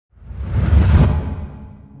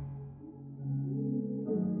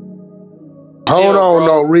Hold jail, on, bro.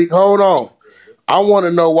 no, Reek. Hold on. I want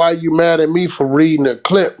to know why you mad at me for reading a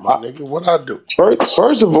clip, my nigga. What I do?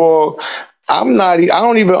 First of all, I'm not. I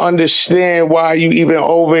don't even understand why you even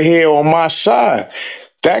over here on my side.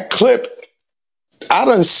 That clip, I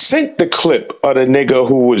done sent the clip of the nigga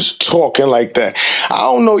who was talking like that. I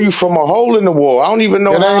don't know you from a hole in the wall. I don't even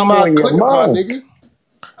know It how ain't I'm my on your clip, my mind. nigga.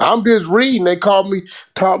 I'm just reading. They taught me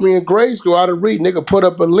in grade school how to read. Nigga, put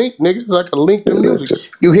up a link, nigga. It's like a link to music.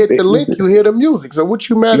 You hit the link, you hear the music. So what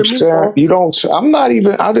you mad at me for? You don't. I'm not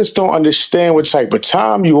even. I just don't understand what type of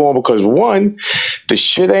time you on because one, the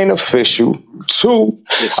shit ain't official. Two,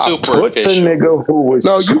 It's I super put the official. nigga who was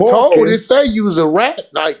No, you told talking. it say you was a rat.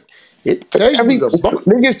 Like it say you was a bum.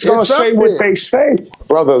 Niggas gonna It's up say what there. they say,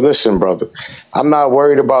 brother. Listen, brother. I'm not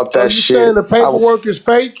worried about So that you shit. saying the paperwork is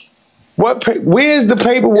fake? Where's the It's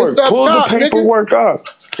paperwork? up Pull the top, nigga. paperwork up.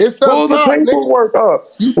 It's up Pull the top, nigga. paperwork up.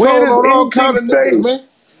 You Where told does on all anything kind of say? niggas, man.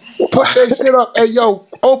 Put that shit up. Hey, yo,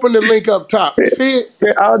 open the link up top. See it?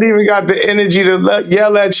 I don't even got the energy to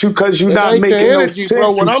yell at you because you're It not ain't the making no energy, bro.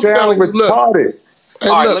 sense. What You I'm sound telling you, look. retarded. Hey,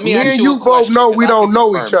 All right, look, let me me ask and you a you both question know because we I can don't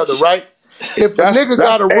know each confirm other, this. right? If a nigga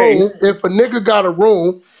got a A.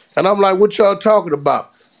 room, and I'm like, what y'all talking about?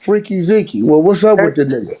 Freekey Zekey. Well, what's up with the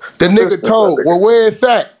nigga? The nigga Listen, told, brother. well, where it's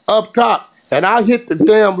at? Up top. And I hit the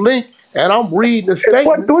damn link, and I'm reading the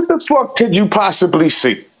statements. What the fuck could you possibly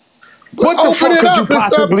see? But What the open fuck it could you up.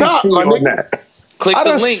 It's up possibly top, see my on nigga. that? Click I the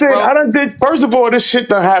done link, said, bro. I done did. First of all, this shit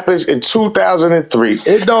done happens in 2003.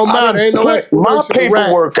 It don't I matter. done Ain't no put my explanation to rat.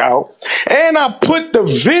 paperwork out, and I put the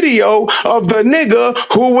video of the nigga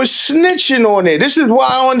who was snitching on it. This is why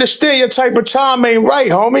I don't understand your type of time ain't right,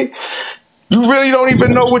 homie. You really don't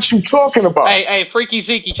even know what you talking about. Hey, Freekey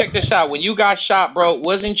Zekey, check this out. When you got shot, bro,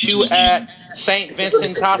 wasn't you at St.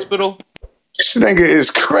 Vincent's Hospital? This nigga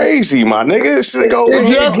is crazy, my nigga. This nigga over It's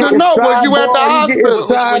here yes or getting no. Was you at the sidebar. He getting hospital?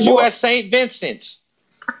 Was you sidebar. at St. Vincent's?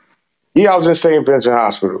 Yeah, I was in St. Vincent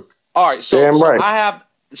Hospital. All right, Damn so right.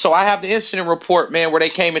 I have the incident report, man, where they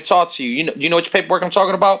came and talked to you. You know which paperwork I'm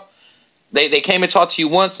talking about? They came and talked to you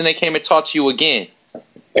once, and they came and talked to you again.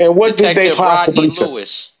 And what did they Detective Rodney possibly say?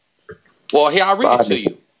 Lewis. Well, here, I'll read it to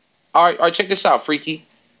you. All right, check this out, Freekey.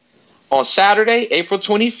 On Saturday, April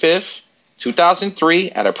 25th,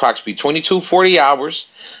 2003, at approximately 22:40 hours,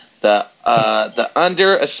 the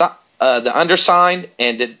undersigned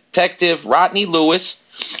and Detective Rodney Lewis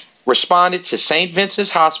responded to St. Vincent's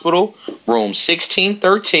Hospital, room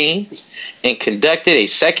 1613, and conducted a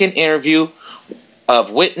second interview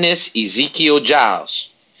of witness Ezekiel Giles.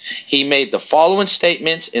 He made the following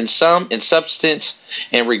statements in substance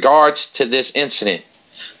in regards to this incident.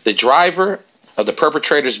 The driver of the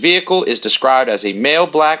perpetrator's vehicle is described as a male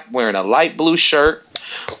black wearing a light blue shirt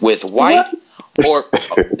with white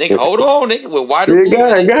nigga, hold on, nigga, with white or blue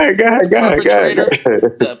light.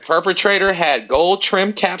 The perpetrator had gold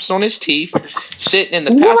trim caps on his teeth. Sitting in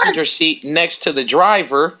the passenger seat next to the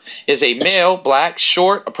driver is a male, black,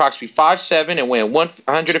 short, approximately 5'7", and weighing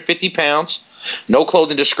 150 pounds. No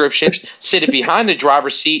clothing description. Sitting behind the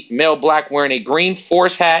driver's seat, male black wearing a green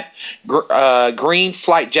force hat, green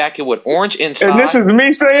flight jacket with orange inside. And this is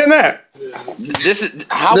me saying that. This is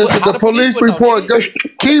how the police report.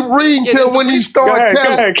 Keep reading till when he start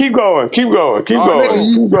telling. Go ahead, keep going.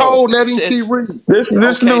 You told that he keep reading.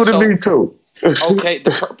 This new to me too. Okay,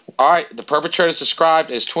 all right. The perpetrator is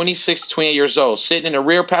described as 26 to 28 years old. Sitting in the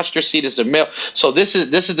rear passenger seat is the male. So this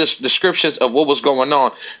is the descriptions of what was going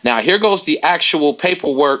on. Now here goes the actual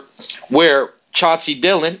paperwork where Chauncey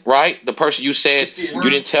Dillon, right, the person you said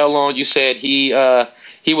you didn't tell on, you said he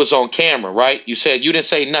was on camera, right? You said you didn't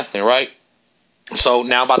say nothing, right? So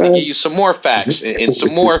now I'm about to give you some more facts and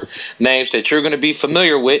some more names that you're going to be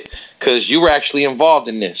familiar with because you were actually involved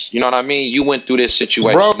in this. You know what I mean? You went through this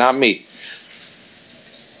situation, not me.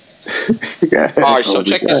 All right, so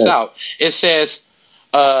check this out. It says,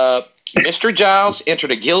 Mr. Giles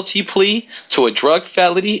entered a guilty plea to a drug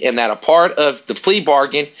felony and that a part of the plea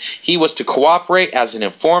bargain, he was to cooperate as an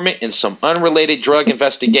informant in some unrelated drug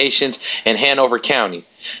investigations in Hanover County.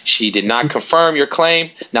 She did not confirm your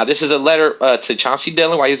claim. Now, this is a letter to Chauncey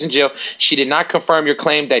Dillon while he was in jail. She did not confirm your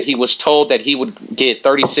claim that he was told that he would get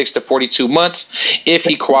 36 to 42 months if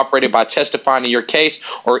he cooperated by testifying in your case,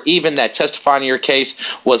 or even that testifying in your case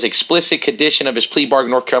was explicit condition of his plea bargain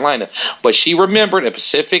in North Carolina. But she remembered a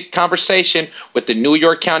specific conversation with the New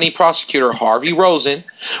York County prosecutor, Harvey Rosen,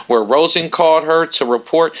 where Rosen called her to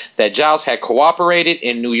report that Giles had cooperated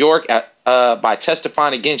in New York by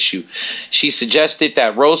testifying against you. She suggested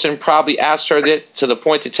that Rosen probably asked her that to the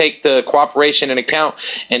point to take the cooperation in account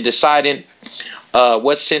and deciding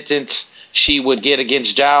what sentence she would get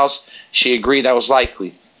against Giles. She agreed that was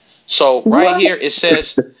likely. So right here it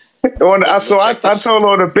says So I told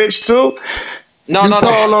on the bitch too. No, you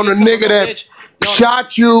told on the nigga that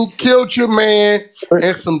shot you, killed your man,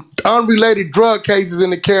 and some unrelated drug cases in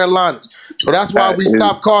the Carolinas. So that's why we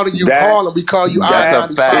stopped calling you Harlem. We call you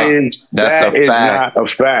I-95. That is not a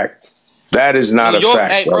fact. That is not a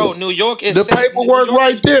fact. Hey, bro, New York is the paperwork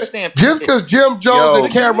right there. Just because Jim Jones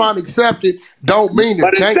and Cameron accepted, don't mean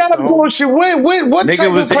it's gangster. But it's not bullshit. What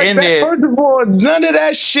type of first of all, none of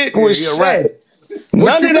that shit was said. Right.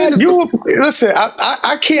 None of that. Listen,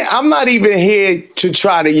 I can't. I'm not even here to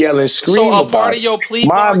try to yell and scream. So part of your plea,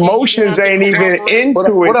 my emotions ain't even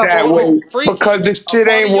into it that way because this shit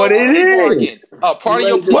ain't what it is. Part of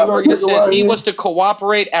your plea bargain says he was to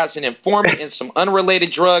cooperate as an informant in some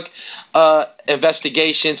unrelated drug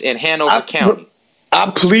investigations in Hanover County. I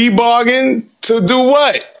plea bargain to do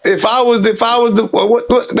what? If I was what,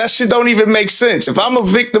 that shit don't even make sense. If I'm a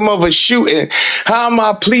victim of a shooting, how am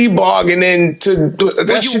I plea bargaining to do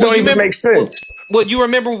that? Shit don't even make sense. Well, you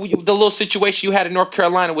remember the little situation you had in North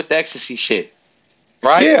Carolina with the ecstasy shit,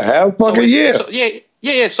 right? Yeah, hell fucking yeah.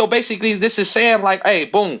 Yeah. So basically, this is saying like, hey,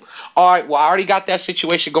 boom. All right, well, I already got that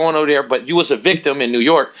situation going over there, but you was a victim in New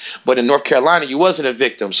York, but in North Carolina, you wasn't a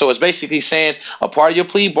victim. So it's basically saying a part of your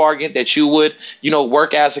plea bargain that you would,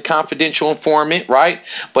 work as a confidential informant, right?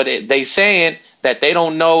 But they saying that they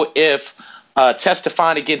don't know if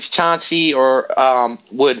testifying against Chauncey or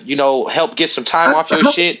would, help get some time off your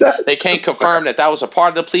shit. They can't confirm that was a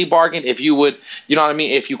part of the plea bargain. If you would,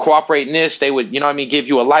 if you cooperate in this, they would, give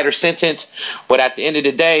you a lighter sentence. But at the end of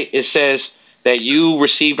the day, it says that you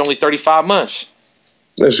received only 35 months.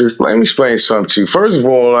 Let me explain something to you. First of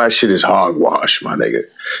all, that shit is hogwash, my nigga.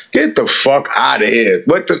 Get the fuck out of here.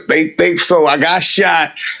 So I got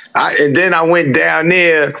shot, and then I went down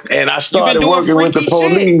there and I started working with the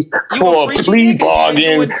police for a plea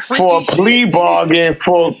bargain. Man,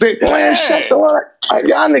 shut the fuck.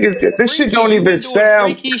 Y'all niggas, this shit don't even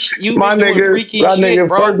sound. My nigga.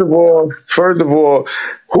 First of all,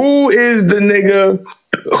 who is the nigga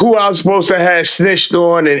who I was supposed to have snitched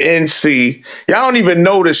on in NC? Y'all don't even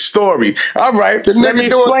know the story. All right, let me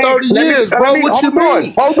explain. 30 years, bro. What you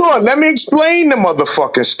mean? Hold on. Let me explain the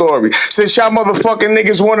motherfucking story. Since y'all motherfucking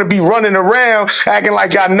niggas want to be running around acting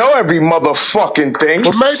like y'all know every motherfucking thing.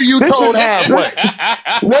 But maybe you told halfway.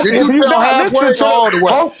 Listen, if you tell halfway or all the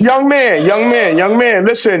way? Young man.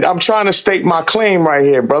 Listen, I'm trying to state my claim right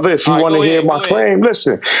here, brother. If you want to hear my claim,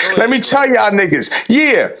 listen. Let me tell y'all niggas.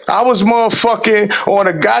 Yeah, I was motherfucking on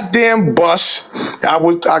a goddamn bus.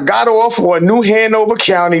 I got off on New Hanover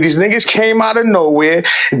County. These niggas came out of nowhere.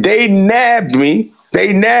 They nabbed me.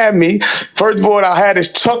 First of all, I had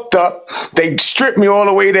it tucked up. They stripped me all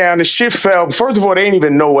the way down. The shit fell. First of all, they didn't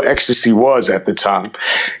even know what ecstasy was at the time.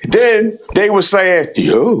 Then they were saying,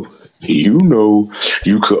 yo, you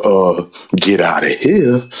could get out of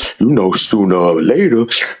here, sooner or later.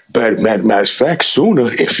 But matter of fact, sooner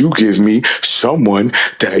if you give me someone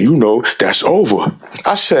that that's over.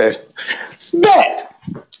 I said, bet.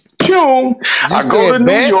 Boom. I go to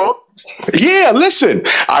New York. Yeah, listen,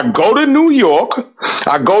 I go to New York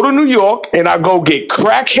and I go get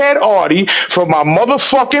crackhead Artie from my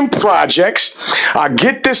motherfucking projects. I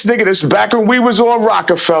get this nigga, this back when we was on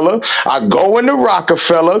Rockefeller. I go into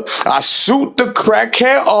Rockefeller, I suit the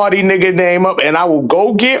crackhead Artie nigga name up, and I will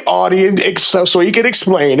go get Artie so he can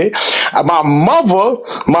explain it. My mother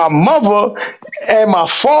and my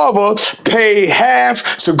father paid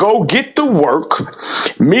half to go get the work.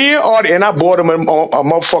 Me and Artie, and I bought him a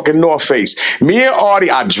motherfucking North Face. Me and Artie,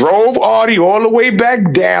 I drove Artie all the way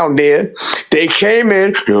back down there. They came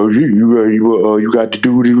in, you got the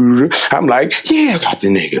dude. I'm like, yeah, I got the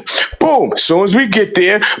nigga. Boom. As soon as we get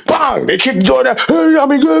there, bang, they kick the door down. Hey, I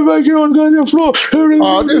mean, go right here on the goddamn floor.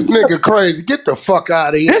 Oh, this nigga crazy. Get the fuck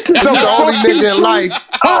out of here. This is the only nigga in life.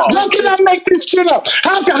 How can I make this shit up?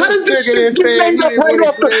 How does this shit get made up right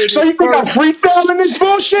off the... So you think I'm freestyling this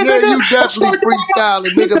bullshit, nigga? Yeah, you definitely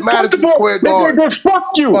freestyling, nigga. Madison Square Garden.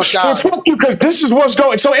 Fuck you. Fuck you, because this is what's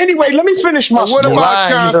going... So anyway, let me finish my story. What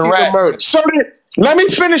about murder? Let me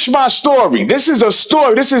finish my story. This is a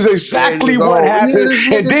story. This is exactly what happened.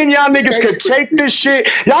 And then y'all niggas could take this shit.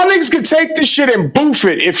 Y'all niggas could take this shit and boof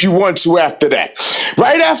it if you want to after that.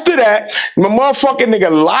 Right after that, my motherfucking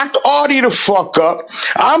nigga locked Artie the fuck up.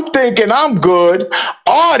 I'm thinking I'm good.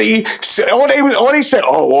 Artie, all they said,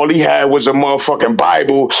 all he had was a motherfucking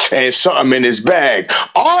Bible and something in his bag.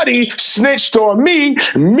 Artie snitched on me.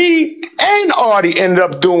 Me and Artie ended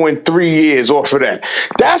up doing 3 years off of that.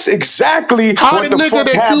 That's exactly how the nigga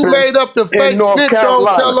that you made up the fake snitch on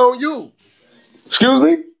tell on you? Excuse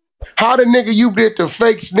me? How the nigga you did the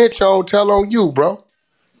fake snitch on tell on you, bro?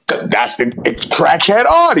 That's the crackhead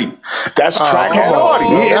Artie. That's crackhead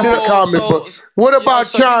Artie. That's a comic book. What about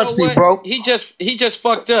Chauncey, bro? He just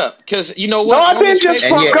fucked up because you know what? No, I didn't just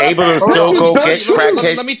fuck up. And you're able to still go get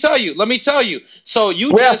crackhead. Let me tell you. So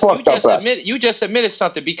you just admitted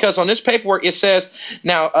something because on this paperwork it says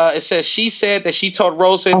she said that she told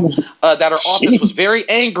Rosen that her office was very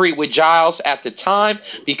angry with Giles at the time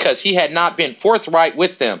because he had not been forthright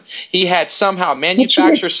with them. He had somehow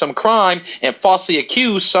manufactured some crime and falsely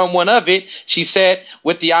accused someone of it. She said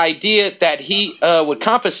with the idea that he would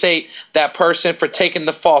compensate that person for taking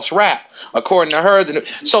the false rap. According to her,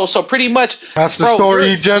 so pretty much that's the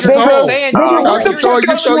story you just told. This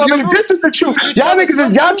is the truth. Y'all niggas,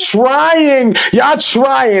 y'all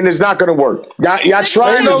trying is not gonna work. Y'all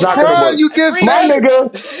trying is not gonna work. My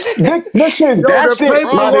nigga, listen, that's it,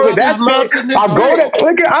 my nigga. That's it. I go to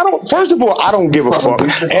click it. First of all, I don't give a fuck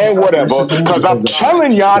and whatever, because I'm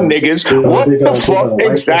telling y'all niggas what the fuck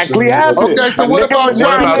exactly happened. Okay, so what about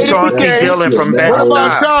Chauncey Dillon from Bed-Stuy? What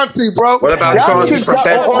about Chauncey, bro? What about Chauncey from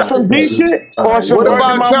Bed-Stuy? What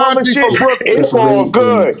about Chauncey from Brooklyn? It's all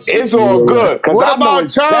good. It's all good. What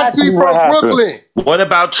about Chauncey from Brooklyn? What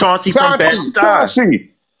about Chauncey from Bed-Stuy?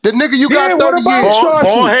 The nigga you got 30 years.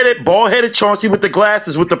 Bald-headed Chauncey with the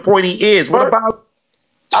glasses with the pointy ears. What about?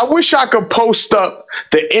 I wish I could post up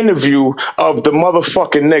the interview of the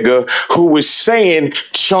motherfucking nigga who was saying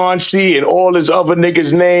Chauncey and all his other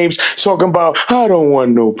niggas' names, talking about, I don't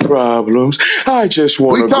want no problems. I just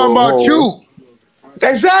want to go home. We talking about you.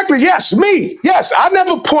 Exactly. Yes, me. Yes, I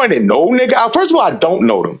never pointed no nigga out. First of all, I don't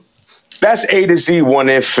know them. That's A to Z, one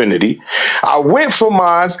infinity. I went for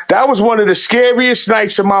mine. That was one of the scariest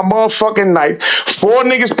nights of my motherfucking life. 4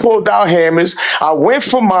 niggas pulled out hammers. I went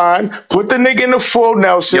for mine, put the nigga in the full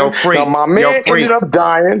Nelson. Yo, Freak. Now, my man ended up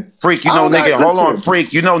dying. Freak, you know, nigga, hold on,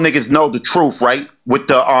 Freak. You know niggas know the truth, right? With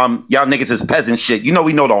the, y'all niggas is peasant shit. You know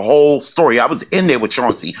we know the whole story. I was in there with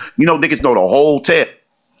Chauncey. You know niggas know the whole tale.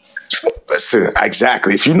 Listen,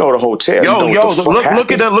 exactly. If you know the hotel,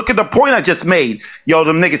 look at the point I just made. Yo,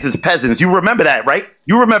 them niggas is peasants. You remember that, right?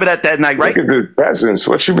 You remember that night, right? Niggas is peasants.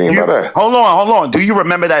 What you mean by that? Hold on. Do you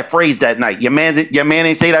remember that phrase that night? Your man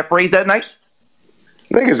ain't say that phrase that night?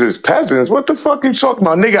 Niggas is peasants. What the fuck you talking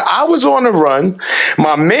about? Nigga, I was on the run.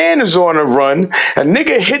 My man is on the run. A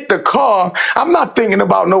nigga hit the car. I'm not thinking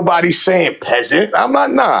about nobody saying peasant. I'm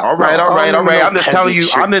not, nah. All right. I'm just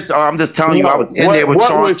telling you, I was in there with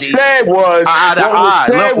Chauncey. What was said was,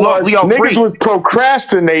 niggas was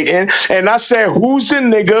procrastinating, and I said, who's the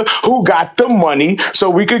nigga who got the money so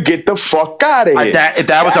we could get the fuck out of here?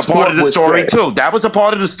 That was a part of the story, too. That was a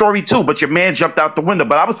part of the story, too, but your man jumped out the window.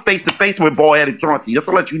 But I was face to face with bald-headed Chauncey. Just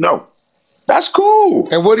to let you know. That's cool.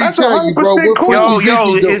 And what he tell you, bro? Cool.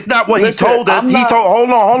 Yo, it's not what he told us. Hold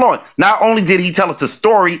on. Not only did he tell us a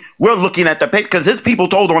story, we're looking at the paper because his people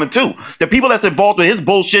told on him too. The people that's involved with his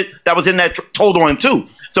bullshit that was in that told on him too.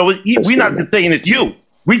 So we're not just saying it's you.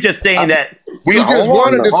 We just saying that we just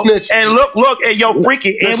wanted to snitch. And look, and yo,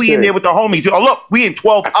 Freaky, and we in there with the homies. Oh, look, we in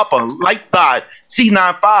 12 Upper, Light Side,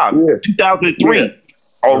 C95, 2003. Yeah.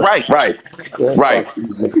 Oh, right.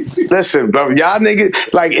 Listen, bro, y'all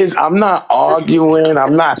niggas, like, I'm not arguing.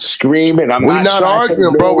 I'm not screaming. We're not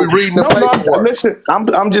arguing, bro. We're reading the paperwork. Listen,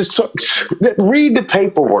 I'm just read the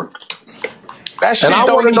paperwork. That shit. And I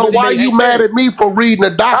want to know why you mad at me for reading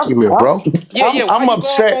the document, bro. I'm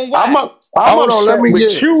upset. I'm upset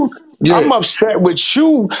with you. Yeah. I'm upset with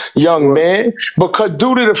you, young man, because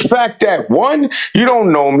due to the fact that 1, you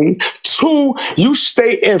don't know me, 2, you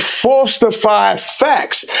state in falsified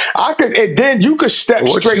facts. And then you could step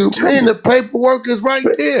straight to the paperwork is right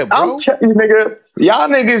there, bro. I'm telling you, nigga. Y'all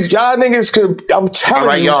niggas could. I'm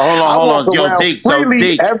telling you. Hold on. Yo, Zeke,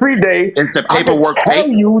 every day. Is the paperwork I can tell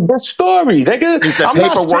you the story, nigga.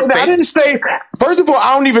 I didn't say. First of all,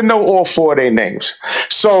 I don't even know all 4 of their names.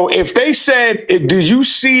 So if they said, "Did you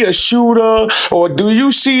see a shooter?" or "Do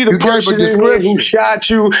you see the person who shot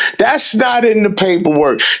you?" That's not in the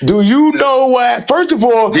paperwork. Do you know what? First of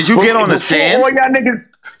all, did you get on the stand? All y'all niggas.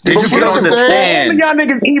 Did you get on the stand? Y'all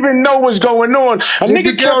niggas even know what's going on. A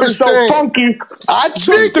nigga kept it so funky. I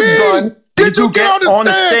took the gun. Did you get on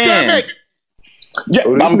the stand? Yeah,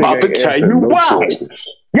 I'm about to tell you why.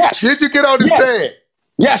 Yes. Did you get on the stand?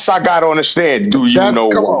 Yes, I got on the stand. Do you know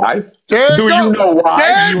why? Do you know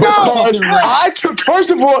why? Because I took, first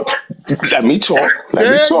of all, let me talk.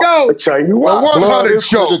 I'll tell you why. 100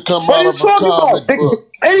 show. What are you talking about?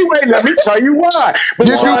 Anyway, let me tell you why.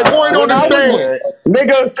 Did you point on the stand?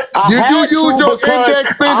 Nigga, I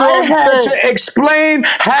had to explain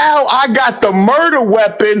how I got the murder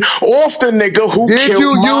weapon off the nigga who killed my man. Did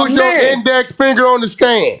you use your index finger on the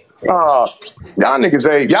stand? Y'all niggas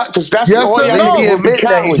ain't because that's yes all y'all niggas will be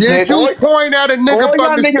cowards. Did you point at a nigga all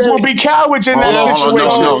y'all niggas will be cowards in that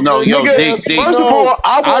situation. No, yo, Zeke. First of all,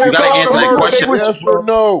 I woke up. answer that question. Yes or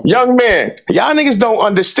no? Young man, y'all niggas don't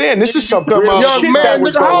understand. This is some real shit. Young man,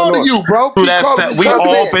 nigga, how old are you, bro? We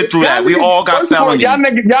all been through that. We all got felonies. Y'all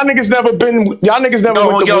niggas never been. Y'all niggas never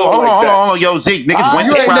went to war. Hold on, yo, Zeke. Niggas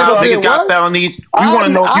went to trial. Niggas got felonies. We want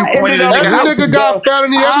to know if you pointed a nigga out. Every nigga got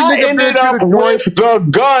felony. I ended up with the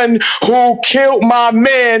gun who killed my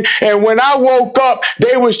man, and when I woke up,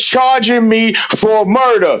 they was charging me for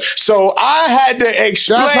murder. So I had to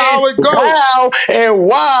explain how and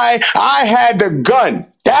why I had the gun.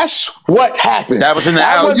 That's what happened. That was in the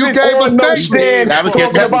house. You gave us no stand. That was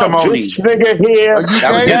your testimony. This nigga here.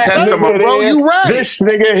 That was your testimony. Bro, you right. This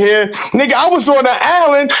nigga here. Nigga, I was on the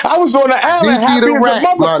island. Happy as a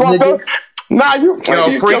motherfucker. Nah, you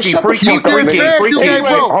freaky. Bro, you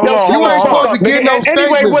ain't supposed to get no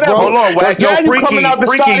statements, bro. Hold on, Wack. Yo, freaky,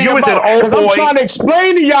 you was an old boy. I'm trying to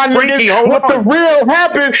explain to y'all niggas what the real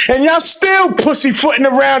happened, and y'all still pussyfooting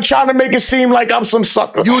around trying to make it seem like I'm some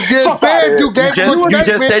sucker. You just said you gave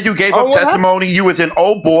up testimony. You was an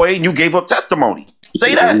old boy and you gave up testimony.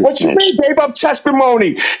 Say that. What you mean gave up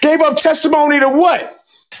testimony? Gave up testimony to what?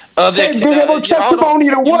 They gave up testimony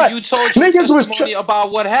to what? You told your testimony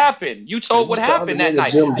about what happened. You told what happened that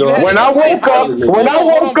night. When I woke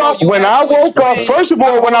up, first of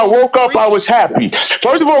all, when I woke up, I was happy.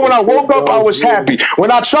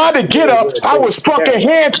 When I tried to get up, I was fucking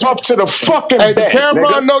handcuffed to the fucking bed. Hey,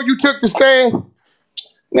 Cameron, know you took the stand?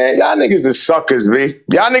 Man, y'all niggas are suckers, B.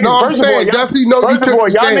 Y'all niggas, no, first of all, y'all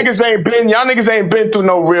niggas ain't been through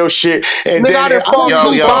no real shit. And nigga,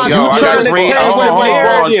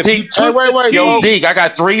 then, Zeke, I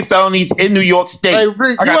got 3 felonies in New York State. Hey,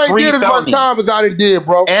 Rick, I got 3 felonies. As much time as I did,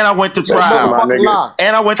 bro. And I went to trial.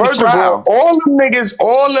 And I went to trial. First of all, all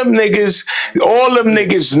them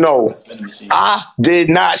niggas know I did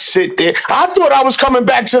not sit there. I thought I was coming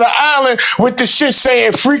back to the island with the shit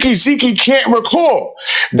saying Freekey Zekey can't record.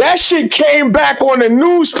 That shit came back on the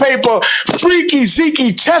newspaper. Freekey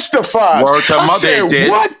Zekey testified. Word to mother it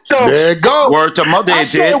did. What the? There you go. Word to mother it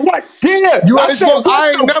did. What? Yeah.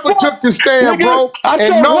 I ain't never took the stand, bro. I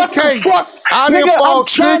said, what the fuck? Nigga, I'm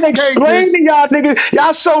trying to explain to y'all niggas.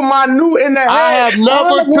 Y'all so minute in the head. I have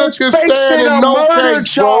never took the stand in no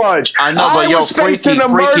case, bro. I know, but yo,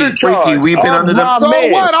 Freekey, we've been under them. So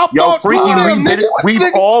what? Yo, Freekey,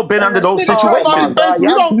 we've all been under those situations.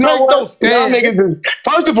 You don't take those stands.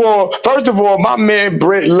 First of all, my man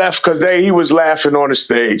Brent left because he was laughing on the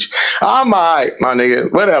stage. I'm all right, my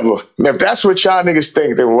nigga. Whatever. If that's what y'all niggas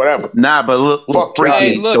think, then whatever. Nah, but look,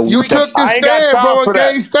 Freekey. You took the stand, bro, and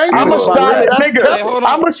gave statements. I'm a solid nigga.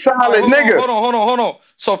 I'm a solid nigga. Hold on.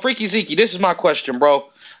 So, Freekey Zekey, this is my question, bro.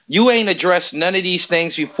 You ain't addressed none of these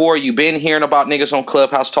things before. You've been hearing about niggas on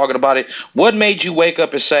Clubhouse talking about it. What made you wake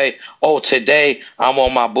up and say, "Oh, today I'm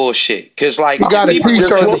on my bullshit"? Because like you got a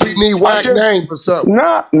T-shirt. We need Wack name for something.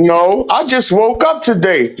 No. I just woke up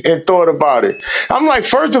today and thought about it. I'm like,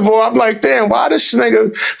 first of all, damn, why this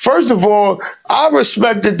nigga? First of all, I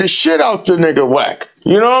respected the shit out the nigga Wack.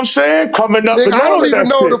 You know what I'm saying? Coming up, nigga, I don't even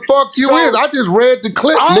know who the fuck you is. I just read the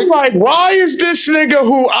clip. I'm like, why is this nigga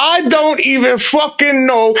who I don't even fucking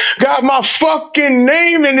know got my fucking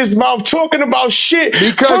name in his mouth talking about shit?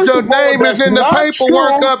 Because your name is in the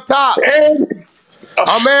paperwork up top.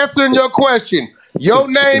 I'm answering your question. Your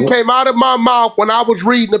name came out of my mouth when I was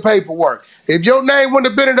reading the paperwork. If your name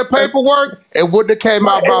wouldn't have been in the paperwork, it wouldn't have came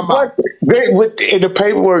out my mouth. In the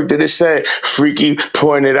paperwork, did it say Freekey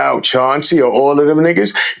pointed out Chauncey or all of them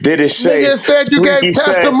niggas? Did it say? Nigga said you gave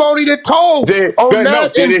testimony that told on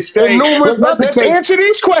that. Did it say? Numerous answer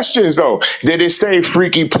these questions though. Did it say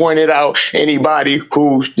Freekey pointed out anybody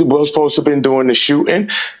who was supposed to have been doing the shooting?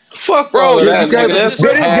 Fuck, bro. Did it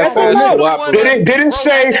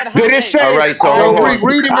say? All right, so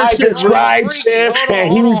I described him,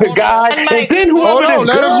 and he's the guy. And then whoever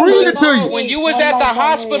let us read it to you. When you was at the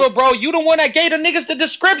hospital, bro, you the one that gave the niggas the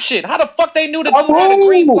description. How the fuck they knew that you had a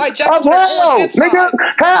green white jacket? Nigga,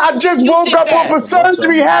 I just woke up off of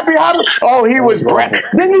surgery, happy. He was brown.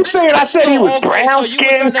 Then you say it. I said he was brown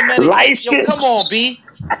skin, light skin. Come on, B.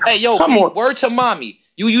 Hey, yo, come on. Word to mommy.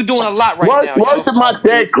 You doing a lot right now. Word to my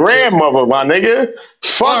dead grandmother, my nigga.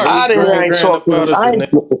 Fuck out of here. I ain't talking.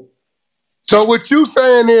 So what you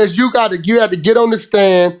saying is you had to get on the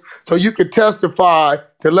stand so you could testify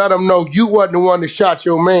to let them know you wasn't the one that shot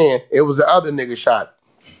your man. It was the other nigga shot.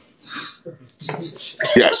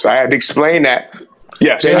 Yes, I had to explain that.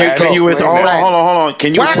 Yes. Can you hold on.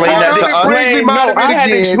 Can you explain that to us? I had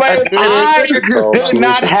to explain. I did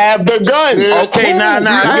not have the gun. Okay,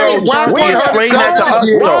 Chauncey, explain that to us.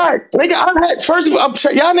 Why? Nigga, first of all,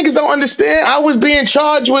 y'all niggas don't understand. I was being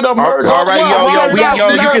charged with a murder. All right, yo,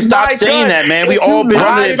 you can stop saying that, man. We all been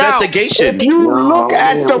on the investigation. If you look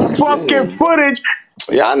at the fucking footage,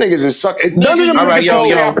 y'all niggas is sucking. None of them niggas can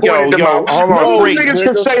say I pointed them out. Hold on, no niggas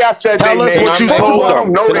can say I said tell us what you told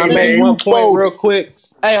them. Can I make one point real quick?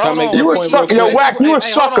 Hey, hold on. You a sucker. Yo, Wack, you a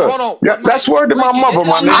sucker. That's word to my mother,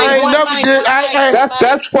 my nigga. I ain't never did.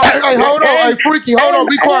 That's fine. Hey, hold on. Hey, Freaky, hold on.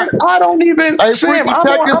 Be quiet. I don't even. Hey, Freaky,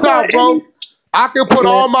 check this out, bro. I can put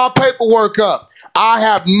all my paperwork up. I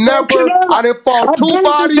have never. I done fought 2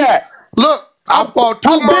 bodies. Look, I fought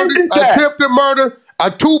 2 murders, attempted murder,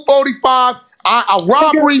 a 245, a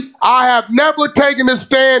robbery. I have never taken a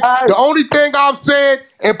stand. The only thing I've said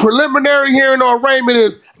in preliminary hearing or arraignment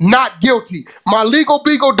is not guilty. My legal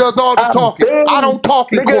beagle does all the talking. I don't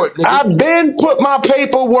talk in court, nigga. I've been put my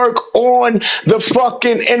paperwork on the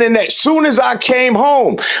fucking internet. Soon as I came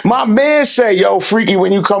home, my man said, yo, Freaky,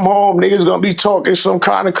 when you come home, niggas gonna be talking some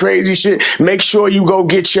kind of crazy shit. Make sure you go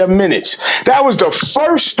get your minutes. That was the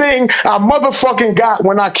first thing I motherfucking got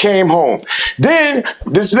when I came home. Then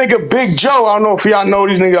this nigga Big Joe, I don't know if y'all know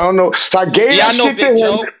these niggas, I don't know. So I gave that shit to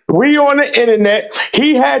him. We on the internet.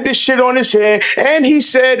 He had this shit on his head, and he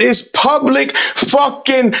said it's public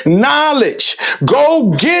fucking knowledge.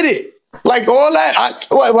 Go get it. Like all that. I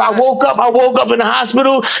woke up in the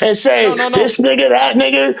hospital and said, this nigga, that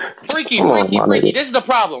nigga. Freaky. This is the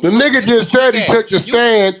problem. The nigga just said he took the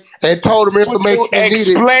stand and told him information he needed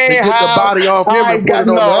to get the body off him and put it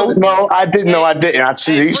on the other. No, I didn't. I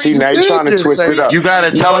see. You see now you're trying to twist it up. You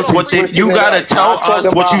gotta tell us what you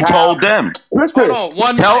told them. Listen,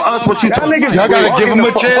 tell us what you told them. Y'all gotta give him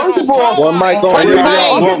a chance. One mic on.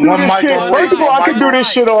 First of all, I can do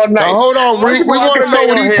this shit all night. Now, hold on, Rick. We want to know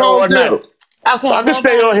what he told them. Okay, I can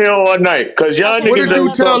stay on here all night because y'all niggas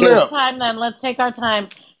ain't talking. Let's take our time.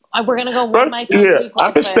 We're gonna go one mic. Yeah,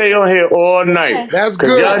 I can stay on here all night. Okay. That's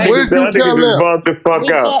good. What did you tell them? The fuck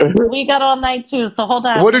out. We got all night too, so hold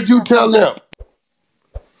on. What did you tell them?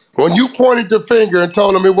 When you pointed the finger and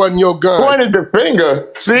told them it wasn't your gun. Pointed the finger.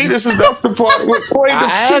 See, that's the part.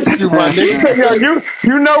 I asked you, my nigga.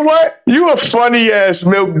 You know what? You a funny ass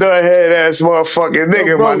milk dud head ass motherfucking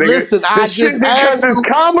nigga, bro, my nigga. Listen, this shit because it's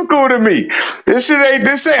comical to me. This ain't.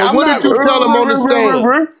 So what did you tell them on the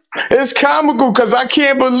stand? It's comical because I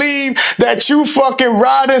can't believe that you fucking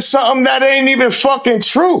riding something that ain't even fucking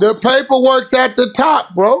true. The paperwork's at the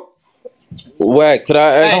top, bro. Wack, could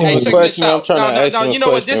I ask you a question? I'm trying to ask you a question. You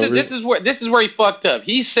know what? This is where he fucked up.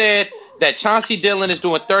 He said that Chauncey Dillon is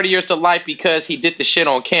doing 30 years to life because he did the shit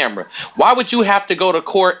on camera. Why would you have to go to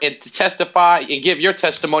court and testify and give your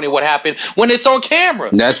testimony what happened when it's on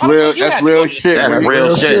camera? That's real. That's real shit. That's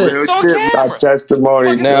real shit. It's on camera.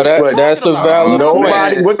 Testimony. Now that's a valid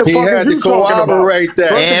nobody. What the fuck had is you to corroborate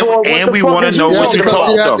that. And we want to know what you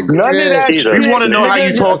told them. None of that shit. We want to know how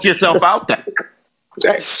you talk yourself out there.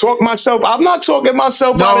 Talk myself. I'm not talking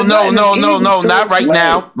myself out. No, not right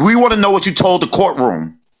now. We want to know what you told the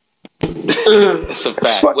courtroom. It's a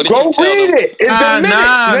fact. Go read it.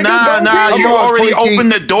 Nah. You already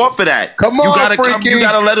opened the door for that. Come on, you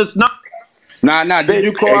gotta let us know. Nah. Did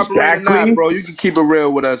you cooperate or not, bro? You can keep it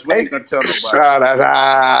real with us. We ain't gonna tell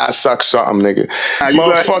nobody. Suck something, nigga.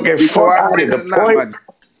 Motherfucking fuck out of the point.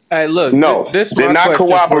 Hey, look. No, they're not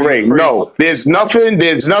cooperating. No, there's nothing.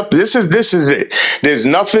 This is it. There's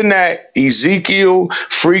nothing that Ezekiel,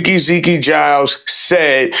 Freekey Zekey Giles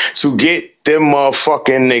said to get them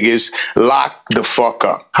motherfucking niggas locked the fuck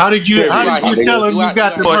up. How did you tell him you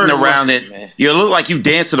got the murder around it? Man. You look like you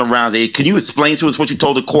dancing around it. Can you explain to us what you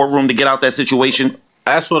told the courtroom to get out that situation?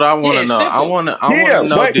 That's what I want to know. Simple. I want to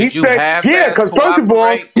know. Did you have because first of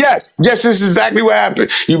all, yes, this is exactly what happened.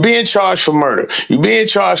 You being charged for murder.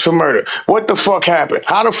 What the fuck happened?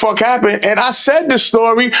 How the fuck happened? And I said the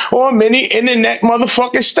story on many internet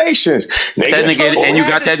motherfucking stations. That nigga, and you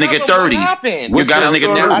got that nigga 30. You got a nigga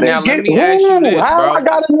 30. Now let me ask you this, bro. How I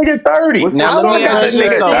got a nigga 30? Now let me ask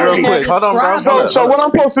you something real quick. Hold on, bro. So what I'm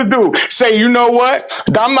supposed to do? Say, you know what?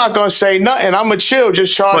 I'm not gonna say nothing. I'm gonna chill.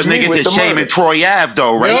 Just charge me with the murder. Shame in Troy Ave,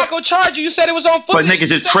 though, right? I'm not gonna charge you. You said it was on footage. But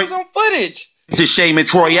niggas is on footage. It's a shame in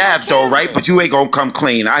Troy Ave, though, right? But you ain't gonna come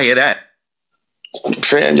clean. I hear that.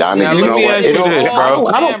 Fam, y'all niggas, you know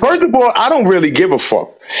what? First of all, I don't really give a fuck.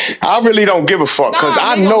 I really don't give a fuck because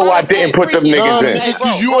I know I didn't put them niggas in.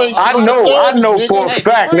 I know for a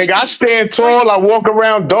fact, nigga. I stand tall. I walk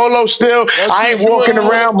around dolo still. I ain't walking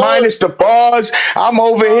around minus the bars. I'm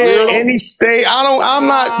over here any state. I'm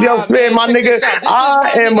not, man, my nigga.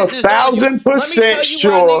 I am 1,000%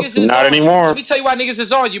 sure. Not anymore. Let me tell you why niggas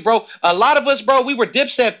is on you, bro. A lot of us, bro, we were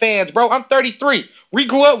Dipset fans, bro. I'm 33. We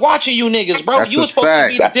grew up watching you niggas, bro. You was supposed to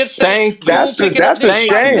be the Dipset. That's a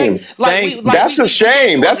shame. That's a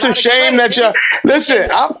shame. That's a shame that y'all listen.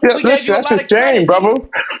 That's a shame, brother.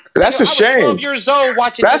 That's a shame. 12 years old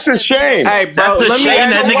watching. That's a shame. Hey, bro, that's a shame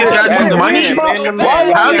that niggas got you money.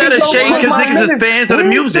 How's that a shame? Because niggas is fans of the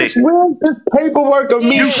music. Where's this paperwork of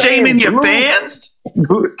me? You shaming your fans?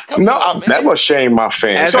 No, I've never shamed my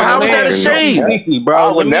fans. So how is that a shame?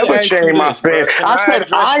 I would never shame my fans. I said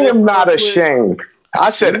I am not ashamed. I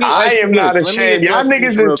said I am not ashamed. Y'all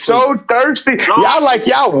niggas is so thirsty. Y'all like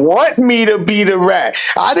y'all want me to be the rat.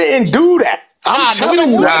 I didn't do that. I'm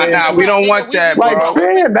telling you. Nah, we don't want that, bro. Like,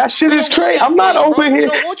 man, that shit is crazy. I'm not over here.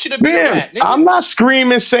 Man, I'm not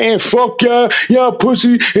screaming saying, fuck y'all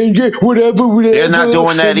pussy and get whatever. They're not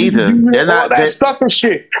doing that either. They're not that sucker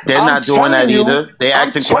shit. They're not doing that either. They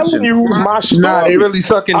asking questions. I'm telling you my story. Nah, they really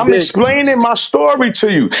sucking I'm explaining my story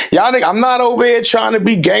to you. Y'all think I'm not over here trying to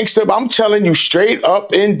be gangster. I'm telling you straight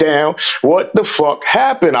up and down what the fuck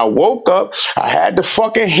happened. I woke up. I had the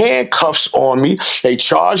fucking handcuffs on me. They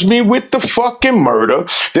charged me with the fucking murder.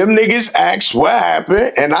 Them niggas asked what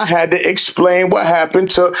happened, and I had to explain what happened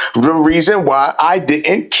to the reason why I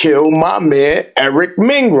didn't kill my man Eric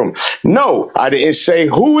Mingram. No, I didn't say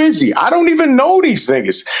who is he. I don't even know these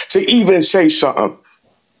niggas to even say something.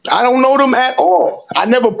 I don't know them at all. I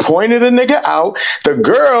never pointed a nigga out. The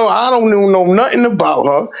girl, I don't even know nothing about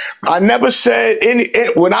her. I never said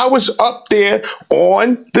when I was up there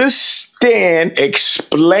on the stand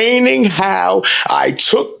explaining how I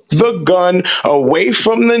took the gun away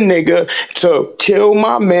from the nigga to kill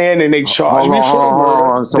my man and they charged me for the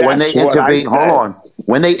murder. So when they intervene,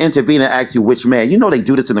 when they intervene and ask you which man, you know they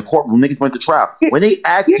do this in the courtroom. Niggas went to trial. When they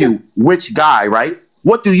ask you which guy, right?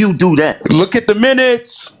 What do you do then? Look at the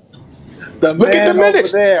minutes. Look at the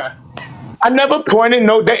minutes. There. I never pointed.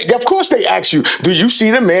 No, of course they ask you. Do you see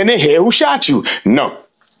the man in here who shot you? No.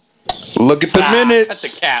 Look at the minutes. That's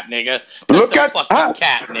a cap, nigga. Look at fucking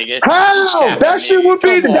cap, nigga. How? That shit would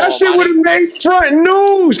be. That shit would have made front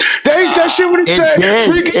news. That shit would have said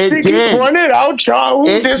Freekey Zekey pointed out Charles.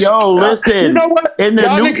 Yo, listen. You know what? In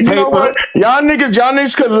the newspaper, you know what? Y'all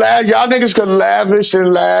niggas could laugh. Y'all niggas could lavish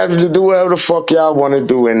and laugh to do whatever the fuck y'all want to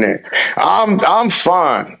do in there. I'm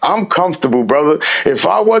fine. I'm comfortable, brother. If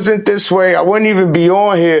I wasn't this way, I wouldn't even be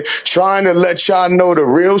on here trying to let y'all know the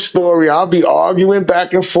real story. I'll be arguing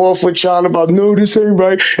back and forth with y'all about no, this ain't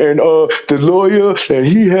right, and the lawyer and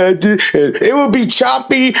he had this, and it would be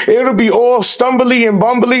choppy, it'll be all stumbly and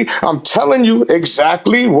bumbly. I'm telling you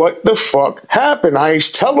exactly what the fuck happened. I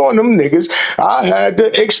ain't tell on them niggas. I had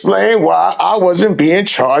to explain why I wasn't being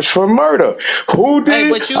charged for murder. Who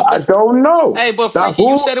did? I don't know. Hey, but Freekey,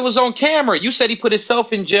 you said it was on camera. You said he put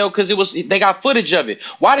himself in jail because they got footage of it.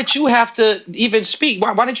 Why did you have to even speak?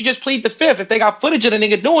 Why didn't you just plead the fifth if they got footage of the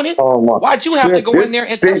nigga doing it? Why'd you have to go in there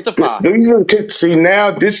and testify? See, now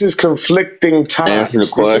this is conflicting time. Answer the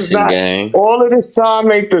question, gang. All of this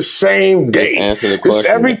time ain't the same day. Answer the question.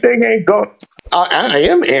 Everything ain't go. I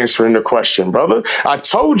am answering the question, brother. I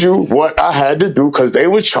told you what I had to do because they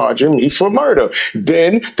were charging me for murder.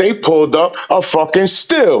 Then they pulled up a fucking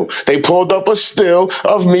still. They pulled up a still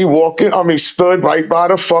of me stood right by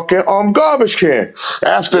the fucking garbage can.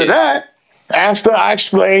 After that, after I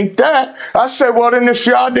explained that, I said, well, then if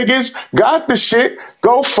y'all niggas got the shit,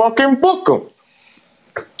 go fucking book them.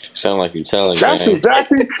 Sound like you're telling me. That's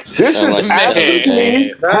exactly. This is actually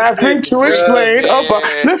me having to explain about.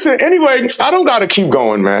 Listen, anyway, I don't got to keep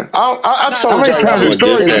going, man. I told y'all the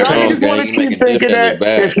story. Y'all just want to keep thinking that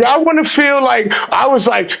if y'all want to feel like I was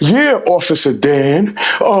like, yeah, Officer Dan.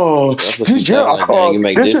 Oh, this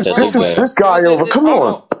guy over. Come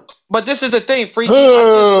on. But this is the thing, Freekey.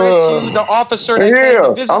 I just read you the officer that came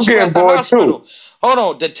to visit you at the hospital. Too. Hold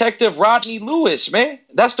on, Detective Rodney Lewis, man.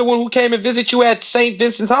 That's the one who came and visited you at St.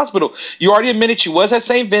 Vincent's Hospital. You already admitted you was at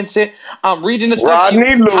St. Vincent. I'm reading the stuff.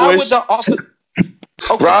 Rodney Lewis.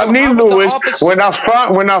 Rodney Lewis. When I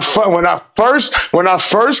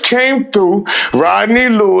first came through, Rodney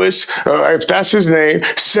Lewis, if that's his name,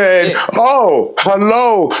 said, "Oh,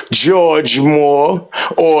 hello, George Moore,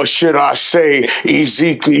 or should I say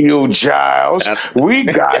Ezekiel Giles? We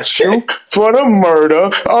got you for the murder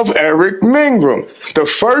of Eric Mingram." The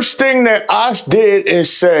first thing that I did and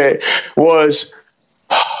said was,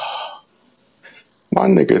 My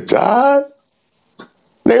nigga died?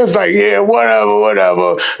 Niggas like, yeah,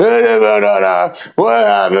 whatever.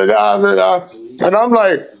 And I'm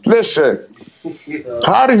like, listen,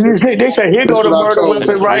 how did you say? They say, here go the murder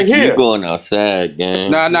weapon right here. You going outside,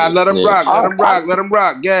 gang. Nah, let him rock. Let him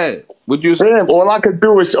rock. Yeah. Would you? Damn, all I could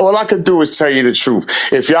do is tell you the truth.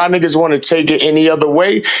 If y'all niggas want to take it any other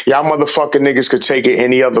way, y'all motherfucking niggas could take it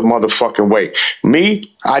any other motherfucking way. Me,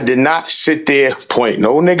 I did not sit there, point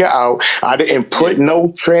no nigga out. I didn't put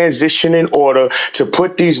no transition in order to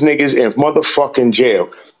put these niggas in motherfucking jail.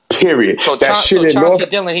 Period. So Chauncey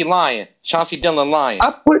Dillon, he lying. Chauncey Dillon lying.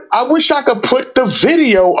 I wish I could put the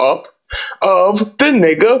video up of the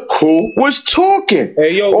nigga who was talking.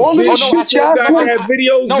 Hey, yo, all of the shit y'all that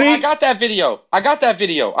video, No, I got that video. I could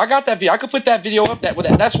put that video up.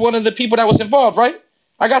 That's one of the people that was involved, right?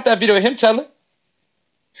 I got that video of him telling.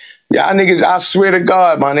 Y'all niggas, I swear to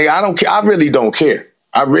God, my nigga, I don't care. I really don't care.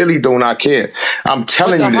 I really do not care. I'm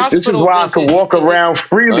telling you this. This is why I can walk around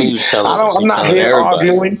freely. I'm not here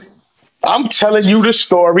arguing. I'm telling you the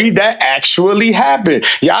story that actually happened.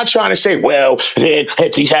 Y'all trying to say, well, then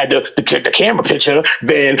if he had the camera picture,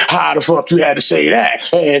 then how the fuck you had to say that?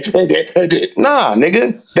 Nah,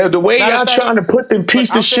 nigga. The way y'all trying to put the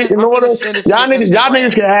piece of shit in order, y'all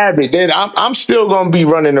niggas can have it. Then I'm still gonna be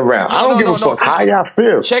running around. I don't give a fuck how y'all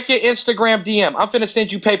feel. Check your Instagram DM. I'm finna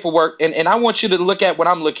send you paperwork, and I want you to look at what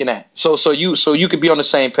I'm looking at, so you could be on the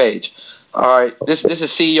same page. All right, this is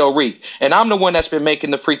CEO Reek, and I'm the one that's been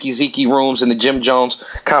making the Freekey Zekey rooms and the Jim Jones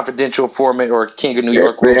confidential informant or King of New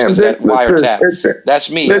York rooms. That wiretap. That's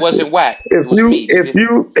me. It wasn't Wack. If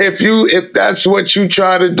that's what you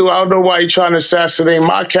try to do, I don't know why you're trying to assassinate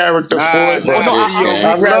my character for it.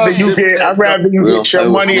 I'd rather you get your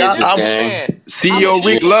money. CEO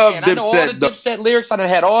Reek love Dipset. I know all the Dipset lyrics. I done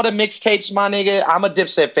had all the mixtapes, my nigga. I'm a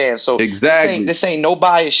Dipset fan, so exactly. This ain't no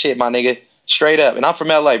bias shit, my nigga. Straight up, and I'm from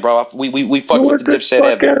LA, bro. We fuck with the Dipset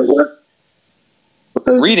ever.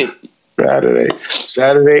 Read it.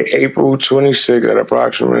 Saturday, April 26th at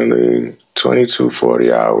approximately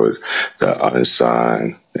 22:40 hours. The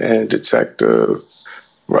unsigned and Detective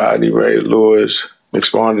Rodney Ray Lewis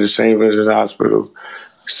responded to St. Vincent's Hospital.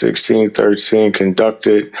 1613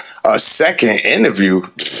 conducted a second interview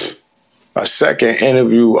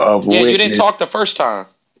of witness. You didn't talk the first time.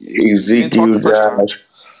 Ezekiel Josh.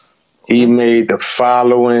 He made the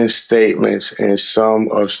following statements in some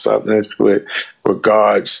of substance with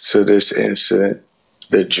regards to this incident.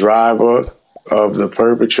 The driver of the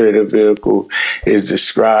perpetrator vehicle is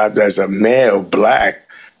described as a male, black,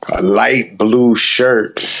 a light blue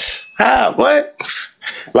shirt.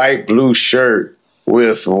 Light blue shirt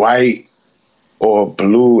with white or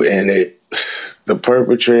blue in it. The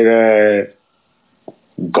perpetrator had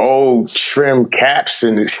gold trim caps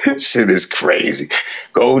in his shit is crazy.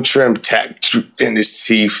 Gold trim tap in his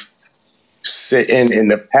teeth, sitting in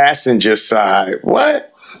the passenger side.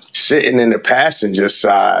 What? Sitting in the passenger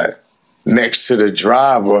side next to the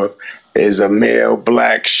driver is a male,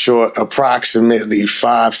 black, short, approximately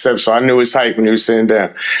 5'7". So I knew his height when he was sitting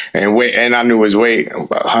down, and I knew his weight,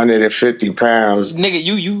 about 150 pounds. Nigga,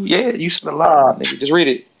 you said a lot. Nigga, just read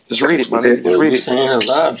it. Just read it, my nigga. Just read it. Saying a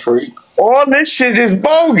lot, freak. All this shit is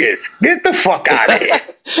bogus. Get the fuck out of here.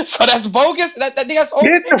 So that's bogus? That nigga's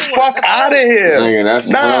Get the fuck out of here.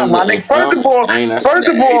 Nah, my nigga. First of all,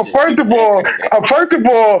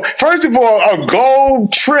 a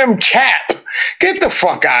gold trim cap. Get the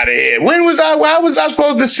fuck out of here. How was I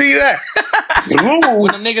supposed to see that? Blue.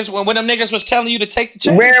 When them niggas was telling you to take the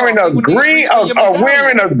chain wearing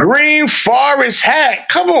a green forest hat.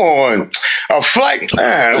 Come on. A flight.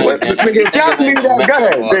 If y'all believe that, go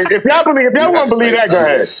ahead. If y'all want to believe that, go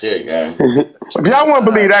ahead. If y'all want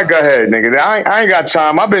to believe that, go ahead, nigga. I ain't got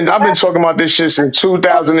time. I've been talking about this shit since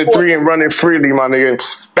 2003 and running freely, my nigga.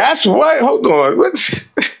 That's what. Hold on.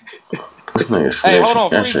 Hey, hold on,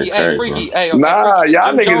 Freekey. Hey, Freekey. Hey, nah,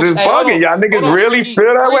 y'all niggas is bugging. Y'all niggas really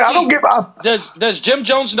feel that way. I don't give up. Does Jim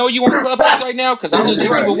Jones know you on Clubhouse right now? Because I don't think he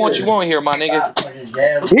would want you on here, my nigga.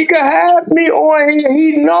 He can have me on here.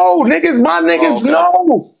 He know. Niggas, my niggas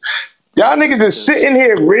know. Y'all niggas is sitting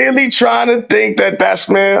here really trying to think that's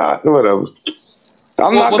whatever.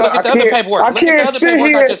 I'm not gonna. Look at the other paperwork. I can't sit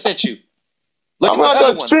here. I just sent you. I'm not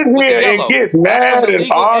gonna sit here and get mad and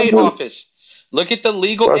argue. Look at the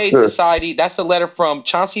Legal Aid Society. That's a letter from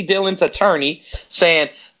Chauncey Dillon's attorney saying,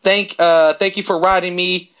 thank you for writing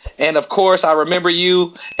me. And of course, I remember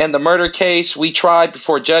you and the murder case we tried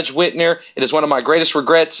before Judge Whitner. It is one of my greatest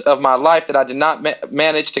regrets of my life that I did not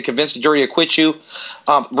manage to convince the jury to acquit you.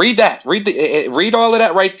 Read that. Read all of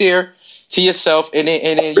that right there. to yourself, and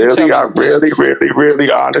then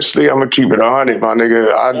really, honestly, I'm gonna keep it 100, my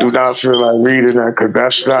nigga. I do not feel like reading that because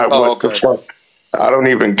that's not the fuck. I don't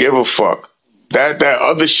even give a fuck. That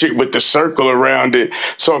other shit with the circle around it,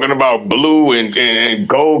 talking about blue and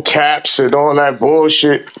gold caps and all that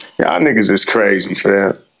bullshit. Y'all niggas is crazy,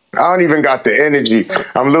 fam. I don't even got the energy.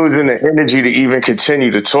 I'm losing the energy to even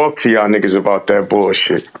continue to talk to y'all niggas about that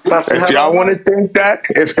bullshit. If y'all want to think that,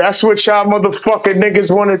 if that's what y'all motherfucking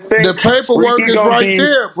niggas want to think, the paperwork is right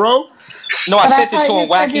there, bro. No, I sent it to him.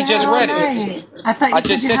 Wack, he just read it. I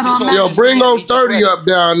just sent it to him. Yo, bring on 30 up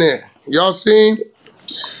down there. Y'all seen?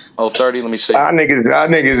 Oh, 30, let me see. Y'all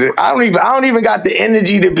niggas, I don't even got the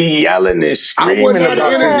energy to be yelling and screaming. I wouldn't have the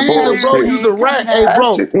energy either, bro. You's a rat. Hey,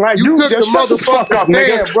 bro. Like, you took just the motherfucker up,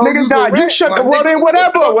 nigga. Bro. Nigga, nah, you shut the word in,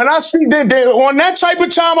 whatever. When I see that on that type of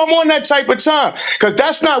time, I'm on that type of time. Because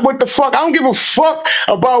that's not what the fuck. I don't give a fuck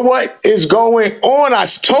about what is going on. I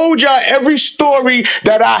told y'all every story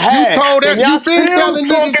that I had. You told that. Y'all still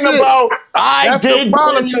talking about, I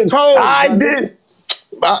did.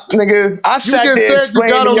 Nigga, I sat there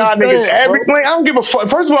explaining to y'all niggas everything. I don't give a fuck.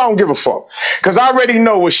 First of all, I don't give a fuck because I already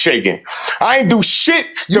know what's shaking. I ain't do shit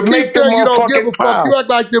to make them you don't give a fuck. You act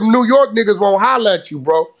like them New York niggas won't holler at you,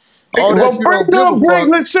 bro.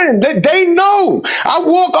 Listen, they know. I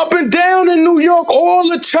walk up and down in New York all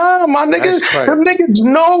the time, my nigga. Them niggas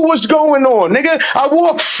know what's going on, nigga. I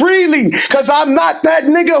walk freely because I'm not that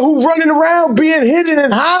nigga who running around being hidden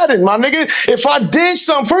and hiding, my nigga. If I did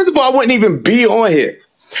something, first of all, I wouldn't even be on here.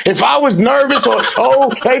 If I was nervous or,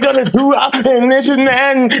 they gonna do and this and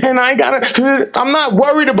that and I gotta, I'm not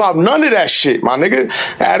worried about none of that shit, my nigga,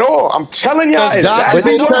 at all. I'm telling y'all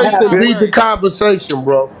exactly what happened. Read the conversation,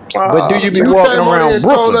 bro. But do you be walking around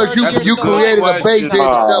Brooklyn? You created a base here to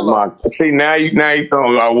tell them. See, now you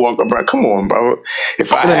don't walk around. Come on, bro.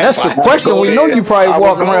 That's the question. We know you probably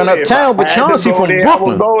walking around uptown, but Chauncey from Brooklyn. I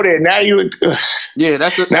will go there. Now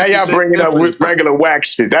now y'all bringing up regular Wack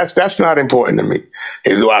shit. That's not important to me.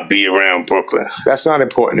 Do I be around Brooklyn? That's not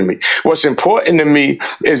important to me. What's important to me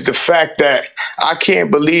is the fact that I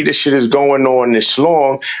can't believe this shit is going on this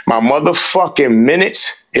long. My motherfucking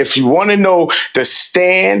minutes. If you want to know the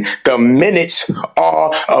stand, the minutes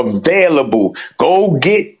are available. Go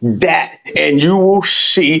get that, and you will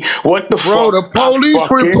see what the fuck. Bro, the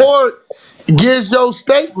police report gives your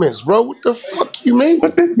statements, bro. What the fuck you mean?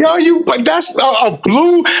 But that's a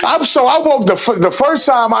blue. I woke the first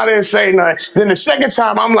time I didn't say nothing. Then the second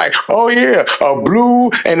time I'm like, oh yeah, a blue,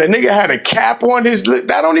 and the nigga had a cap on his lip.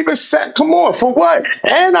 That don't even set. Come on, for what?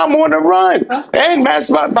 And I'm on the run. And that's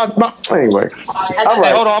my anyway. All right.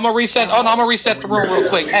 Hey, hold on, I'm gonna reset. Oh no, I'm gonna reset the room real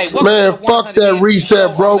quick. Hey, man, fuck that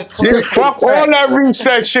reset, bro. Yeah, fuck all that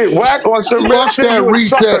reset shit. Wack on some real shit. That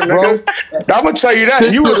reset, bro. I'm gonna tell you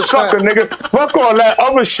that. You a sucker, nigga. Fuck all that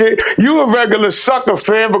other shit. You a regular sucker,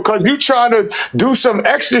 fan, because you trying to do some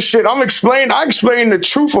extra shit. I explain the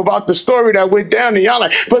truth about the story that went down, and y'all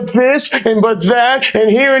like, but this and but that and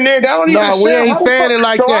here and there. That don't even we ain't saying it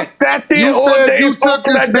like that. I sat there all day you took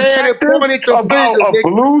to that detective about a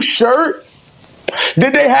blue shirt.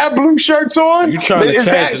 Did they have blue shirts on? You trying to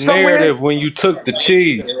change the narrative when you took the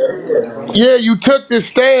cheese. Yeah, you took the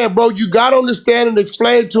stand, bro. You got on the stand and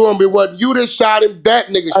explained to him it wasn't you that shot him, that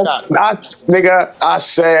nigga shot him. I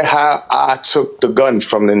said how I took the gun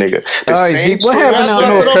from the nigga. All right, Zeke, what happened out in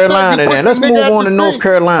North Carolina then? Let's move on to North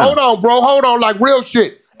Carolina. Hold on, bro. Hold on, like real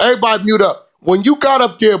shit. Everybody mute up. When you got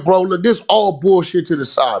up there, bro, look, this all bullshit to the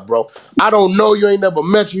side, bro. I don't know you, ain't never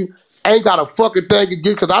met you. Ain't got a fucking thing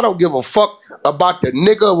against, because I don't give a fuck about the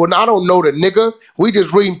nigga. When I don't know the nigga, we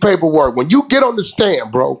just reading paperwork. When you get on the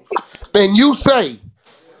stand, bro, and you say,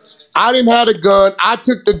 I didn't have the gun, I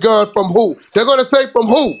took the gun from who? They're going to say from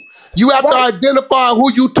who? You have to identify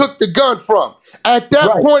who you took the gun from. At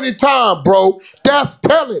that point in time, bro, that's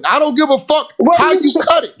telling. I don't give a fuck how you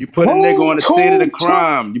cut it. You put a nigga on the scene of the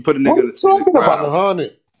crime. You put a nigga on the scene of the crime.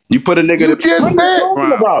 You put a nigga you just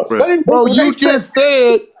said, bro, you just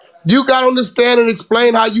said you got on the stand and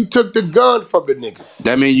explain how you took the gun from the nigga.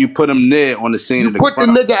 That means you put him there on the scene of the crime. You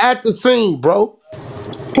put the nigga at the scene, bro.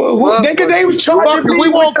 They was charging me. We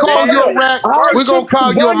won't call you a rat. We're going to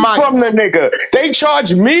call you a mic. From the nigga. They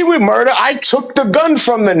charged me with murder. I took the gun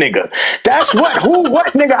from the nigga. That's what, who,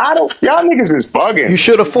 what, nigga? Y'all niggas is bugging. You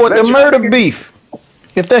should have fought the murder beef.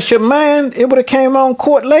 If that's your man, it would have came on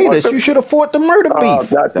court later. You should have fought the murder beef.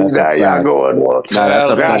 That's a fact. Y'all going on.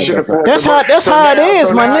 Nah, that's a fact. That's how it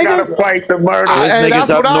is, my I nigga. gotta fight the murder. There's niggas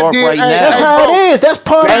up north right now. That's how it is. That's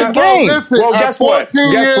part of the game. Listen, well, guess what?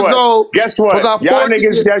 Guess what? Guess what? Y'all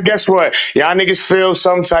niggas, guess what? Y'all niggas feel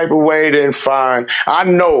some type of way, then fine. I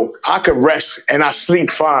know I could rest and I sleep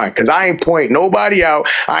fine because I ain't pointing nobody out.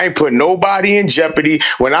 I ain't put nobody in jeopardy.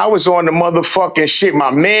 When I was on the motherfucking shit,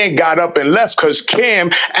 my man got up and left because Cam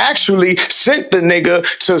actually sent the nigga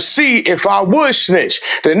to see if I would snitch.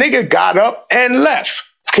 The nigga got up and left.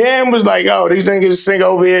 Cam was like, "Oh, these niggas think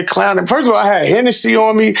over here clowning." First of all, I had Hennessy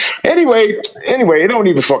on me. Anyway, it don't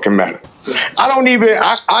even fucking matter. I don't even.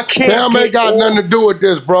 I can't. Cam ain't got nothing to do with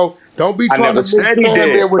this, bro. Don't be trying to mix Cam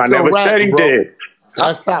in with your rapping, bro. Did.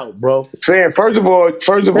 That's out, bro. Saying first of all,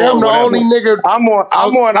 Cam the only nigga. I'm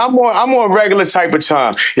on regular type of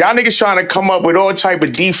time. Y'all niggas trying to come up with all type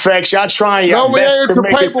of defects. Y'all trying your best to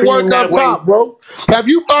make it seem that way. Top, bro. Have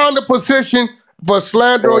you found a position for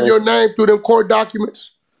slander on your name through them court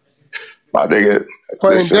documents? My nigga,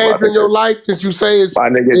 for endangering your life, since you say it's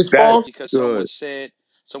false. Because someone said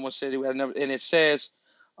it had never, and it says,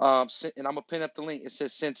 and I'm gonna pin up the link. It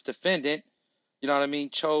says since defendant, you know what I mean,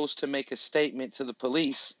 chose to make a statement to the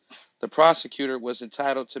police, the prosecutor was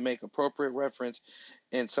entitled to make appropriate reference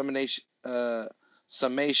and summation to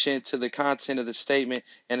the content of the statement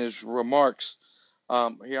and his remarks.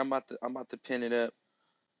 Here I'm about to pin it up.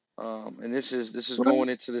 And this is going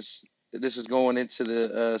into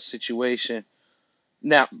the situation.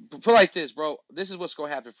 Now, put like this, bro. This is what's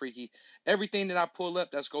gonna happen, Freaky. Everything that I pull up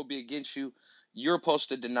that's gonna be against you, you're supposed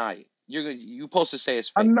to deny it. You're supposed to say it's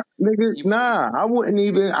fake. I'm not, nigga. I wouldn't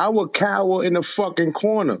even. I would cower in the fucking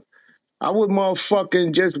corner. I would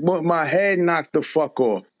motherfucking just want my head knocked the fuck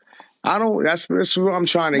off. I don't. That's what I'm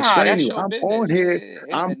trying to explain to you. I'm on here.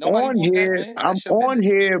 I'm on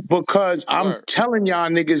here because I'm telling y'all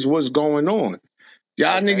niggas what's going on.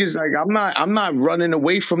 Y'all niggas like I'm not running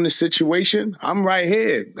away from the situation. I'm right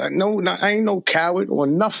here. I ain't no coward or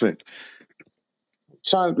nothing.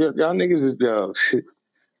 Y'all niggas is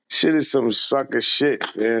shit is some sucker shit,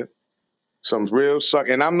 man. Some real suck.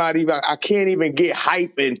 And I can't even get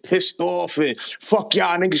hype and pissed off and fuck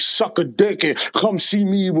y'all niggas suck a dick and come see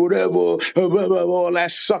me, whatever, all that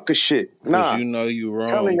sucker shit. Nah. You know you wrong,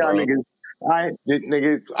 telling y'all bro. niggas,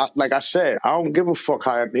 like I said, I don't give a fuck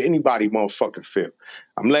how anybody motherfucking feel.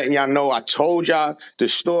 I'm letting y'all know I told y'all the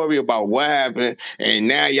story about what happened, and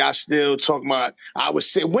now y'all still talking about I was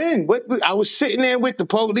sitting there with the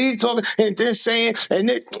police talking and then saying,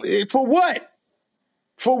 for what?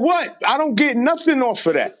 For what? I don't get nothing off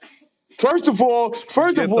of that. First of all, in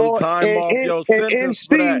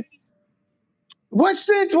NC, what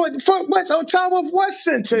sentence? What's on top of what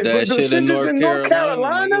sentence? That The shit in sentence North in North Carolina,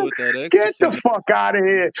 Carolina? nigga, with that extra Get the shit. fuck out of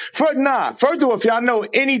here. First of all, if y'all know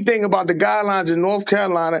anything about the guidelines in North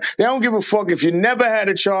Carolina, they don't give a fuck if you never had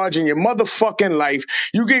a charge in your motherfucking life.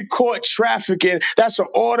 You get caught trafficking, that's an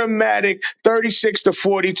automatic 36 to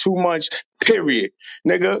 42 months, period.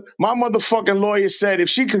 Nigga, my motherfucking lawyer said if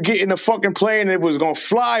she could get in the fucking plane and it was gonna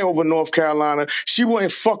fly over North Carolina, she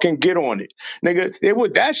wouldn't fucking get on it.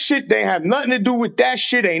 Nigga, that shit, they have nothing to do with that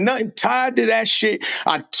shit. Ain't nothing tied to that shit.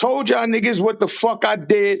 I told y'all niggas what the fuck I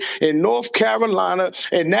did in North Carolina,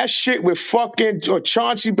 and that shit with fucking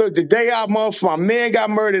Chauncey, but the day my man got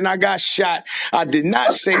murdered and I got shot, I did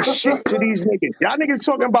not say shit to these niggas. Y'all niggas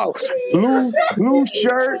talking about blue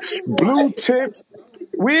shirt, blue tips.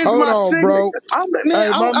 Where's Hold my on, signature? bro. I'm My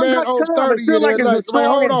man not telling. It 030 feel in like there. it's a Wait,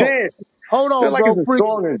 song and dance. Hold Feel on, like bro. it's a Freaky.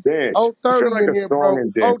 song and dance. I feel 030 like in a there, song bro.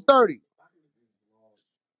 and dance. 030.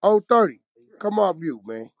 030. Come on mute,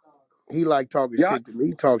 man. He like talking shit to me.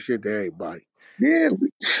 He talk shit to everybody. Yeah.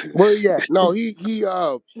 Where he at? No, he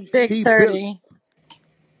Big 30.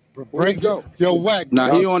 Where he go? Yo, Wack, Now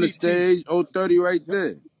bring he up on the PT. stage, 030 right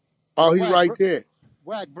there. Oh, he right there.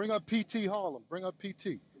 Wack, bring up PT Harlem. Bring up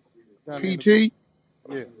PT. Down there in the group. PT?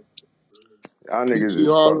 Yeah. Y'all niggas PT is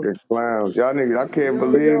Harlem. fucking clowns. Y'all niggas, I can't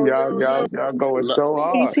believe y'all going so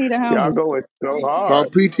hard. PT the Y'all house. going so Bro,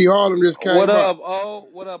 hard. PT Harlem just came What up. up, O?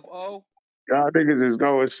 What up, O? Y'all niggas is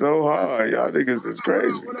going so hard. Y'all niggas is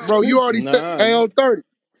crazy. Bro, you already said Nah. AO30.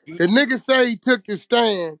 The nigga say he took the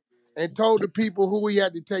stand and told the people who he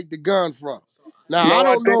had to take the gun from. Now, No, I I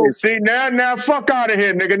don't know. didn't. See, now, fuck out of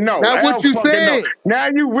here, nigga. No, That's hell what you fucking no. said. Now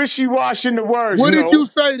you wishy-washing the words. What did No, you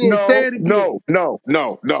say then? Say no, it again. no, no,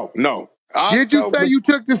 no, no, no. I Did you told say the, you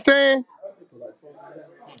took the stand?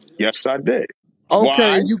 yes, I did. Okay,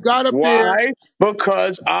 Why? and you got up there. Why?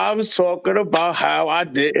 Because I was talking about how I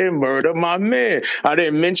didn't murder my man. I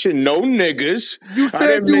didn't mention no niggas. You I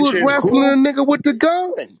said didn't you was mention wrestling who. a nigga with the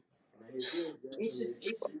gun.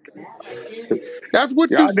 That's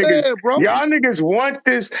what you Y'all niggas, said, bro. y'all niggas want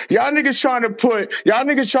this. Y'all niggas trying to put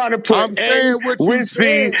I'm A saying what you with Z.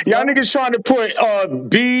 said, Y'all bro. niggas trying to put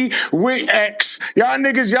B with X. Y'all,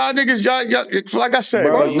 like I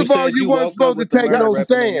said, Bro, First you of all, said you you wasn't woke up supposed to with the take murder no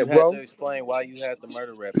weapon and you stand, had to bro. explain why you had the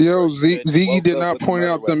murder weapon, bro. Yo, You said you Ziggy woke did up not with the point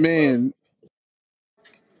murder out the weapon, bro. man.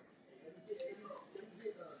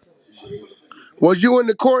 Was you in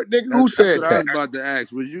the court, nigga? Who That's said what I that? was about to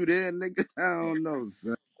ask. Was you there, nigga? I don't know,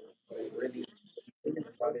 son.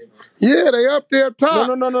 Yeah, they up there No, top.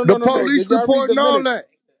 no, no, no, The no, no, no. police Did y'all read the report and all that. minutes?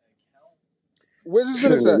 Where's his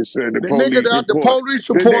minutes at? nigga said the The nigga police got the report. police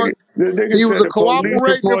The report. nigga He was said a the police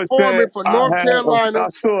cooperating report said informant for North I Carolina.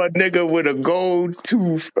 saw a nigga with a gold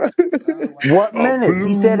tooth, What a minutes?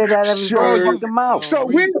 He said blue it out of his own Bro, shirt. fucking mouth. So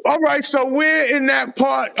we're all right. So we're in that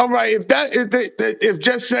part. All right. If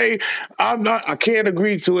just say I can't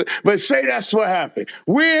agree to it, but say that's what happened.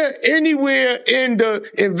 We're anywhere in the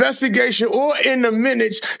investigation or in the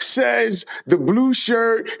minutes says the blue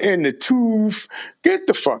shirt and the tooth. Get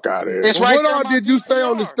the fuck out of here. It's Well, right what there in all my did you say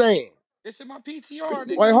on the PTR. stand? It's in my PTR,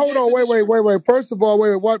 nigga. Wait, I'm hold getting on. to the truth. Wait. First of all,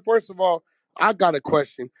 what? First of all, I got a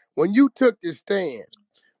question. When you took the stand,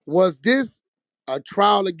 was this a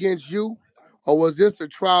trial against you, or was this a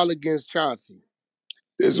trial against Chauncey?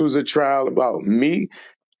 This was a trial about me,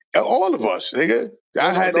 all of us, nigga.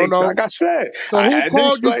 No. Like I said, So I who had to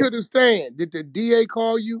called you explain. to the stand? Did the DA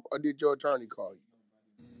call you, or did your attorney call you?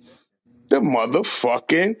 The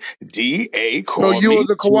motherfucking DA So called you me was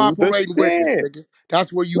a to the cooperating witness, stand. nigga.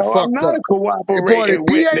 That's where you No, I'm fucked not up. a And for the cooperating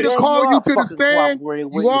DA to witness. Yeah, you call you are a to the fucking stand,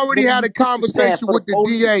 cooperating you witness. already Nigga, had you a took the stand conversation for the with the police.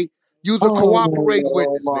 DA. You was a cooperating Oh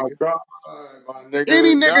witness, my nigga. God, my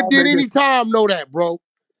Any nigga. nigga Y'all did niggas. any time know that, bro.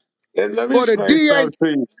 Let me For the explain DA, something to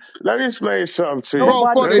you. Let me explain something to you. bro,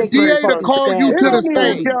 Nobody for Let me the taking explain the DA to something. fucking call you stand It to for the the don't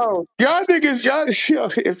even, stand, police. yo, y'all niggas,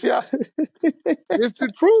 if y'all, it's the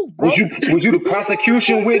truth, Was bro. you the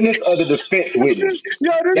prosecution witness or the defense this witness? is,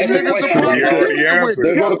 yo, this The That's the nigga's nigga's a question He right there. already prosecution answered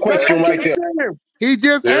witness. There it. go the yo, question that's right what there. I'm saying. He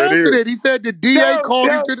just There it answered is. it. He said the DA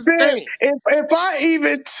called him to the Sid, stand. if I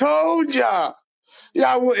even told y'all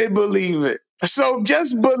wouldn't believe it. So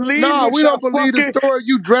just believe Nah, what we y'all don't believe the fucking, story.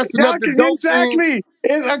 You dressing y'all up the can, dope fiend. exactly.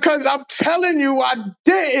 Because I'm telling you, I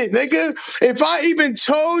didn't, nigga. If I even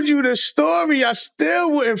told you the story, I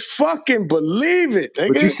still wouldn't fucking believe it,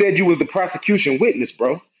 But you nigga. said you was the prosecution witness,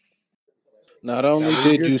 bro. Not That's only what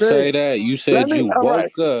he did just you said. say that, you Let said me, you all right.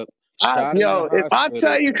 woke up, shot in the Yo, hospital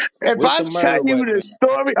if with I the tell murder you the weapon.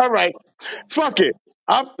 story, all right, fuck it.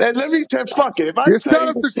 Let me tell, fuck it. If I Just tell tell you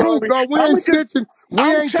us the the truth, story, dog. We I'm ain't gonna just, snitching.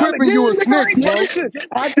 We I'm ain't telling, tripping. yeah, You a nigga, snitch, bro. listen,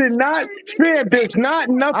 I did not, fam, there's not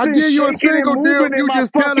I nothing give you a shaking and single deal moving if in you my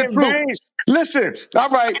just tell the fucking truth. veins. Listen, all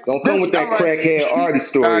right, Don't come with all that right. crackhead Artie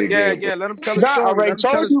Nah, story yeah, again, bro. yeah. Let him tell the Nah, I story. already Let him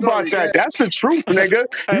tell told the you about story. that. Yeah. That's the truth, nigga.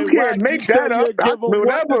 You Hey, can't Wack, you make that said up. you'd give him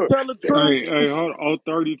what to Whatever. tell the truth? Hey, hold on.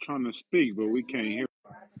 030 trying to speak, but we can't hear.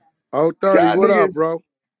 Oh, 30, Y'all what up, niggas, bro?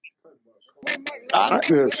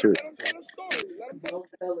 listen.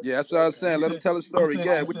 Yeah, that's what I was saying. Let him tell the story.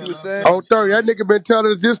 Yeah, what you were saying? Oh, 30, that nigga been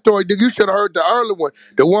telling us this story. Nigga, you should have heard the early one.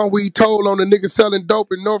 The one we told on the nigga selling dope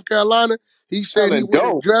in North Carolina. He said he Selling went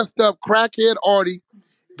and dope. dressed up crackhead Artie,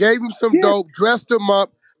 gave him some Yeah, dope, dressed him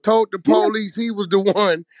up, told the yeah, police he was the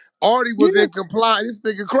one. Artie was yeah. in compliance.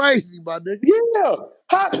 This nigga crazy, my nigga. Yeah.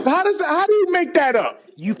 How do you make that up?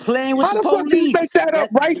 You playing with How the the fuck do you make police. that up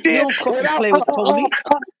That right you there don't fucking without play with the police.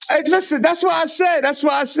 hey, listen, that's why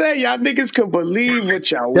I said y'all niggas can believe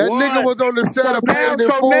what y'all That nigga want. was on the set So of now, Paid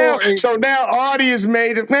in Full, and Artie is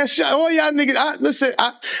made it. Man, all y'all niggas,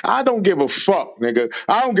 I don't give a fuck, nigga.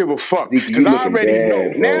 I don't give a fuck. Zeke, Cause you I looking already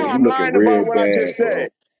know. bad, bro. Now You I'm looking lying about real what I just bad, said. bro.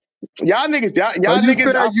 so Y'all you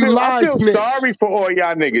niggas, said you I lie feel snitch. sorry for all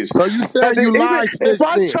y'all niggas. So you said Cause you even lie if snitch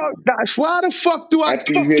I then. talk, why the fuck do I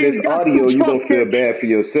After you hear this fucking got audio, to you gonna fucking feel bad for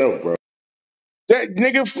yourself, bro. that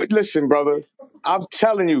nigga? Listen, brother. I'm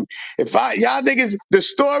telling you, y'all niggas, the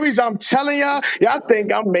stories I'm telling y'all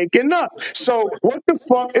think I'm making up. So what the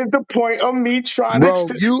fuck is the point of me trying to Bro,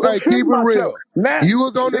 you hey, defend keep it myself? real. Matt, You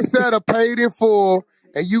was on the set of Paid in Full,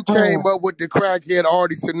 and you came up with the crackhead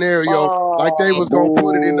Artie scenario like they was gonna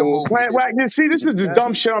put it in the boo. movie, nigga. You see, this is the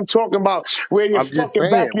dumb shit I'm talking about, where your I'm just fucking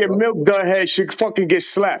back saying, of your bro. milk dud head should fucking get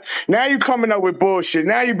slapped. Now you coming up with bullshit.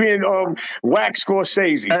 Now you being Wack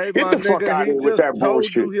Scorsese. Hey, Get my the fuck nigga, out of he here with just that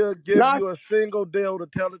told bullshit. you he'll give Nah, you a single deal to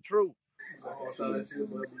tell the truth.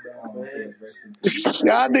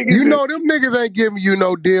 Y'all niggas, You know them niggas ain't giving you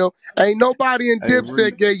no deal. Ain't nobody in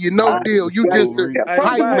Dipset gave you no deal. You just a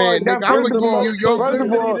hype man, nigga. I'ma give you your first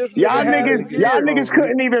of deal. all, y'all niggas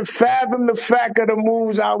couldn't even fathom the fact of the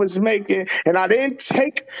moves I was making, and I didn't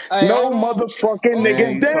take no motherfucking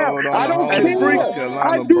niggas down. I don't care.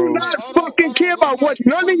 I do not fucking care about what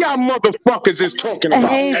none of y'all motherfuckers is talking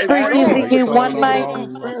about. Hey, Freekey Zekey, one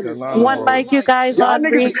mic, you guys Y'all on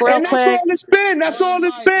niggas, Reek, real and that's all quick. it's been. That's all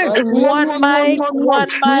it's been. One mic, one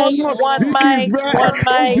mic, one Dickie's mic, back. one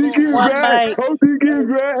Oh, mic, Dickie's one back. mic. Oh, Dickie's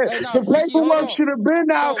back. The paperwork should have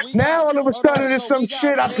been out. Now all of a sudden there's some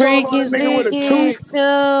shit. I saw Freekey about a nigga with a tooth. Zekey,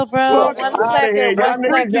 chill, bro. Fuck One out of here. second, Y'all one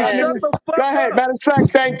niggas, second. go ahead. Matter of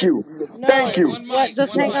fact, thank you. Thank No, you. what?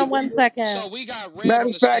 Just hang on 1 second. Matter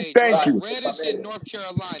of fact, thank you. Red is in North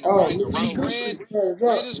Carolina, right? So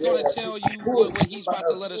Red is gonna tell you what he's about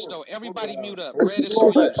to let us know. Everybody mute up. Red is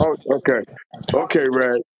on you, sir. Oh, okay. Okay,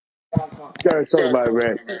 Red. Gotta talk about it,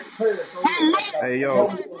 Red. Hey, yo.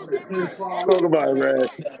 Talk about it, Red.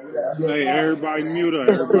 Hey, everybody mute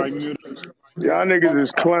up. Everybody mute up. Y'all niggas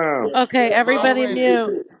is clown. Okay, everybody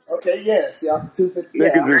mute. Okay, yes. Y'all 250. Yeah.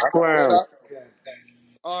 Niggas is clown.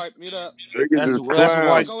 All right, mute up. Niggas is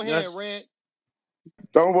clown. Go ahead, Red.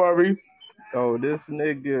 Don't worry. So this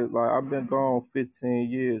nigga, like, I've been gone 15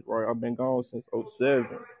 years, right? I've been gone since 07.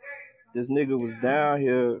 This nigga was down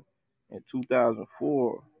here in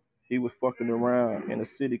 2004. He was fucking around in a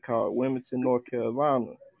city called Wilmington, North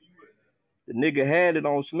Carolina. The nigga had it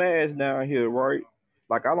on Smash down here, right?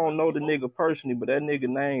 Like, I don't know the nigga personally, but that nigga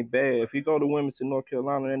name bad. If he go to Wilmington, North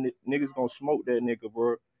Carolina, that niggas gonna smoke that nigga,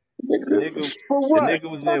 bro. For what? The nigga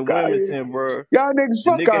was in Wilmington, bro. Y'all niggas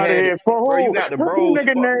The fuck nigga out of had here. it, For bro. You who? got the Put the bros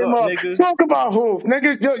nigga fucked name up, up. nigga. Talk about who?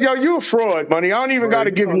 Nigga, yo, you a fraud, money. I don't even Bro,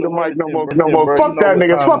 gotta you give come you to the mic no Wilmington, more. bro. You Fuck know that what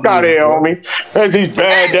nigga. time Fuck it out of is, here, bro. homie. As he's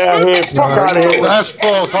bad down here. Fuck Nah, out of here. That's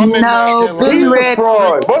false. I'm in North No, Billy Carolina. He's a Red.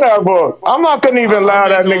 fraud. Whatever. I'm not gonna even I'm allow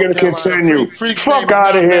in that nigga North to Carolina. continue. Freak Fuck name is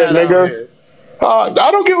out of not here, bad out nigga. here.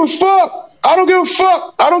 I don't give a fuck. I don't give a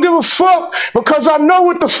fuck. I don't give a fuck because I know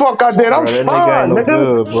what the fuck I did. I'm Bro, that nigga ain't fine, no nigga.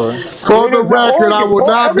 good, bro. For the record, I will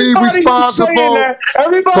not be Everybody who's saying responsible. that,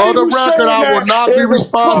 everybody For the who's record, saying I will that not be is a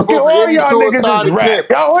fucking, responsible for all any y'all niggas is suicide rap.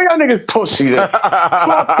 attempts. All y'all niggas pussy then.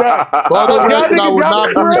 Fuck that. For the Cause y'all record, I niggas, will y'all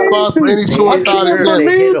not be responsible for crazy. any They hit, I suicide can't they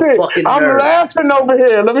attempts. hit believe a it. fucking I'm nerve. laughing over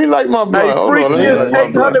here. Let me light my blunt. Hold on. Freaky, Let me it's light my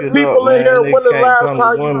blunt. 800 people in here. When the last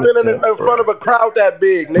time you been in front of a crowd that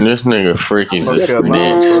big, nigga? This nigga Freaky's a North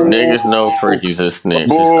Carolina, snitch. bro. Niggas know Freaky's a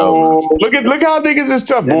snitch. It's over. Boo. Look how niggas is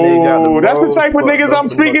tough. That nigga got the Boo. That's the bros type of fucked niggas up I'm in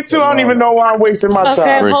speaking North to. I don't even Carolina. know why I'm wasting my Okay,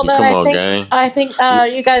 time. hold Freaky, on. come on, gang. I think,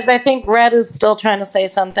 you guys, I think Red is still trying to say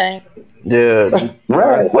something. Yeah, like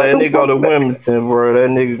I Right. What said, the nigga go fuck? to Wilmington, bro. That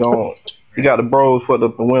nigga he got the bros fucked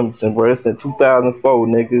up in Wilmington, bro. It's in 2004,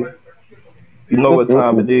 nigga. You know what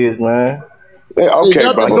time it is, man. Yeah, Is okay,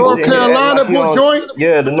 that the Like brother. he North sitting here acting Carolina like he book on, joint?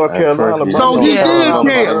 yeah, the North Hey, Carolina, Freaky, bro. So You you know he what ain't time telling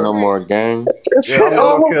did it is, nobody tell. no bro. more, gang. Yeah, I'm in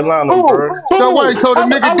North Carolina, bro. So wait, so the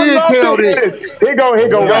nigga I would did love to tell hear then. this. Here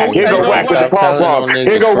go Whack. Here Hey, go Would you Whack with the stop pom telling pom. on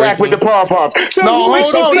Here niggas, go Whack with the Freaky? pom pom. So No,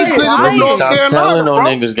 hold so on. say This it. nigga Would from you North stop Carolina, telling on bro.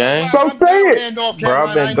 niggas, gang? So I'm say down it. here in North Bro,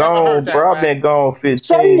 I've Carolina. I been ain't never heard gone, that, bro. I've Wack. been gone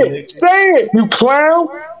Say 15, it. nigga. Say it. You clown.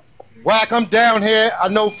 Wack, I'm down here. I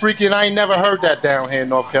know Freaky, and I ain't never heard that down here in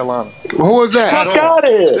North Carolina. Who is that? At Fuck all. out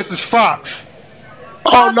of here. This is Fox.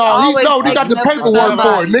 Oh Fox no, always he got taking the up for I've paperwork never,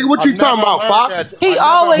 for it, somebody. nigga. What I've you talking never about, heard Fox? that. He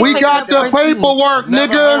I never always We heard taking that got up the for down. Steve. paperwork, I've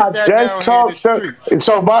never nigga. heard I that just down here in the talked. streets.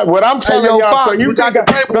 What I'm Hey telling yo, y'all. Fox, we got the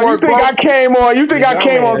So you paperwork, think I bro. came on? You think I Nigga,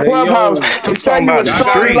 I'm came on in. Hey, Clubhouse yo. to I'm tell talking you a about the Y'all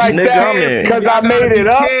gotta story be streets, like nigga. that? I'm careful. in. Because I Y'all gotta made it be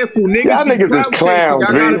up. careful. Niggas Y'all be niggas is clout chasing. clowns,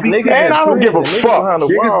 Y'all B. gotta Niggas, be niggas And in I careful. don't give a prison. Niggas fuck. behind the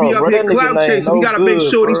Niggas be wall, up bro. here That nigga clout ain't chasing. We no gotta make good,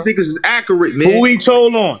 sure these bro. niggas is accurate, Who man. he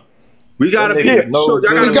told on? We That gotta be Yeah. nigga sure. no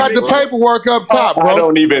Y'all We gotta good, got the make bro. sure. paperwork up top, I bro.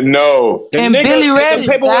 don't even know. The And nigga, Billy Red the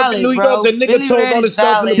is paperwork, valid, you know, bro. the nigga Billy told Red on is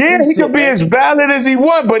himself in the valid. Yeah, he could precinct, be man. as valid as he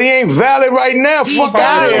want, but he ain't valid right now. He Fuck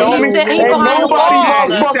out of here, valid. Whoa, He homie. whoa, said he whoa, Ain't behind whoa. the nobody Calm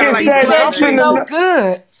wall. He down. sound motherfucking like He said clout said you nothing. no chasing.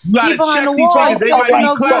 good. You He gotta behind check the these wall. He niggas. They said might you be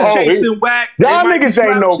no clout good. chasing Whack. They Y'all might be niggas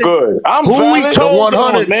ain't clout no chasing. good. I'm Who he The valid. told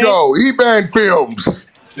on, 100 man? show, E-Band Films.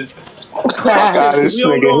 Fuck Clout out of chasing. We this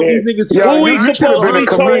don't nigga know if here. these niggas Yo, telling. Who you, he I you ain't should have never supposed to been a be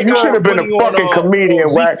heard comedian. told You nobody should on? have put been a money fucking on comedian,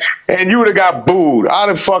 Zeke. Wack, and you would have got booed. I'd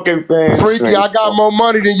have fucking man. Freaky, I got more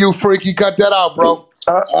money than you, Freaky. Cut that out, bro.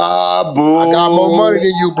 Boo. I got more money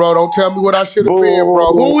than you, bro. Don't tell me what I should have been,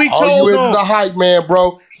 bro. Who he All you told is on? a hype man,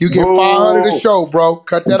 bro. You get 500 a show, bro.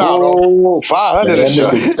 Cut that out, bro. 500 a show.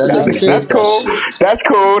 That's cool. That's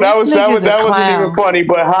cool. That wasn't even funny,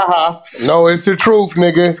 but haha. No, it's the truth,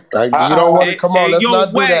 nigga. You don't want to come on. Let's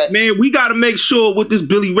not do Wack, that, man. We gotta make sure what this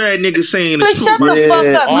Billy Red nigga saying is true. Shut the fuck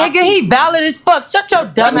up, nigga. He valid as fuck. Shut your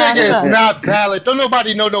dumb ass up. It's not valid. Don't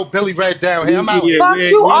nobody know no Billy Red down here. I'm out. Fuck,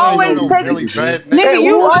 you always take nigga.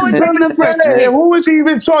 You always taking the pressure. Who is he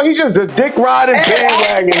even talking? He's just a dick riding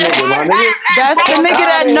bandwagon nigga, my nigga. That's the nigga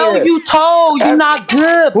that know you told you not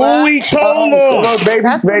good, bro. Who he told on?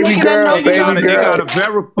 Baby girl,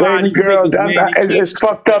 it's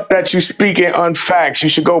fucked up that you speaking unfacts. You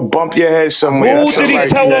should go bump your head somewhere. Who did he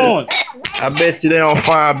tell on? I bet you they don't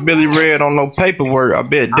find Billy Red on no paperwork. I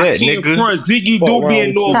bet that, nigga. Ziggy do be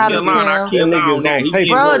in North Carolina. I can't lie on that.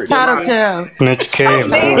 Bro, tattletale. Snitch cam.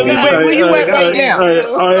 Billy Red, where you at right now? Hey,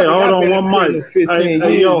 hold on, one mic.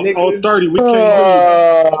 Hey, yo, 030, we can't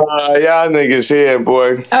hear you. Y'all niggas here,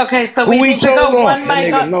 boy. Okay, so we need to go one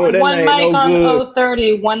mic on 030.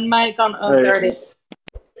 One mic on 030.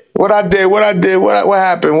 What happened?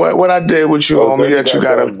 What I did with you, homie, that you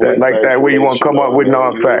got upset like that, where you want to come up with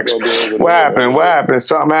non-facts? What happened?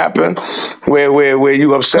 Something happened? Where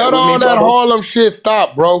you upset Cut with me? all that Harlem shit.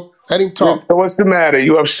 Stop, bro. Let him talk. What's the matter?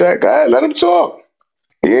 You upset? Go ahead, let him talk.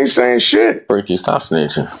 He ain't saying shit. Freaky, stop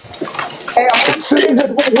snitching. That's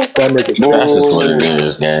just what it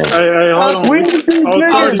is, gang. Hey, hold on. Y'all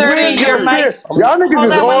niggas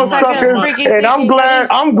is all suckers, and I'm glad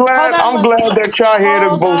that y'all here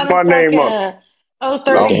to boost my name up. Y'all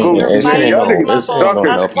niggas is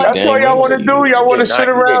suckers. That's what y'all want to do. Y'all want to sit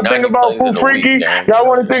around think about Foo Freaky. Y'all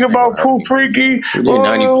want to think about Foo Freaky. We did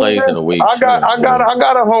 90 plays in a week. I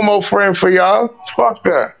got a homo friend for y'all. Fuck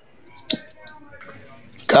that.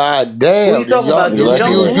 God damn, y'all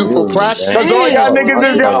use you for practice. Because all y'all niggas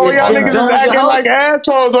is acting like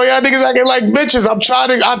assholes. All y'all niggas acting like bitches. I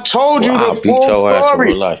told you the full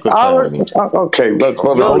story. Okay, look,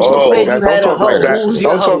 don't talk like that.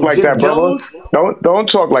 Don't talk like that, brother. Don't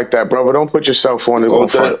talk like that, brother. Don't put yourself on it.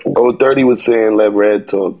 030 was saying let Red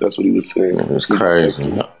talk. That's what he was saying. It was crazy.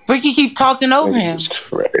 Freaky keep talking over him. Has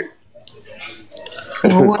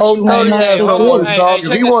no one to talk.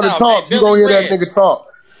 If he want to talk, you gonna hear that nigga talk.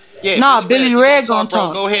 Yeah, nah, Billy Red gonna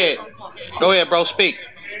talk. Go ahead, bro. Speak.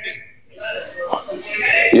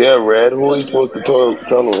 Yeah, Red. Who are you supposed to tell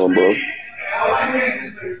him, bro?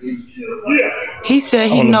 He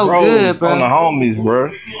said he no good, bro. On the homies,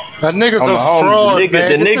 bro. That nigga's a fraud, man.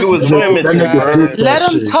 The nigga was Wilmington, bro. Let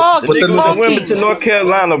him talk. The nigga was in Wilmington, North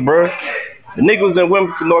Carolina, bro. The nigga was in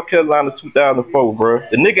Wilmington, North Carolina, 2004, bro.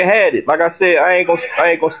 The nigga had it. Like I said, I ain't gonna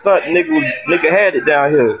stunt. Nigga had it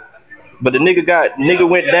down here. But the nigga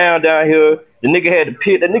went down here. The nigga had to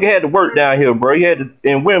pit. The nigga had to work down here, bro. He had to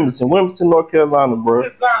in Wilmington, North Carolina,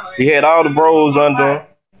 bro. He had all the bros under him,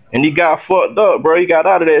 and he got fucked up, bro. He got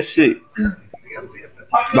out of that shit.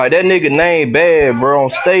 Like that nigga name bad, bro.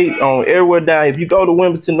 On state, on everywhere down. If you go to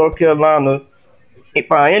Wilmington, North Carolina, if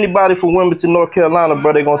anybody from Wilmington, North Carolina,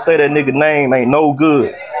 bro, they gonna say that nigga name ain't no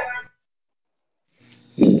good.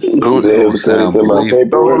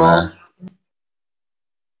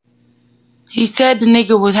 He said the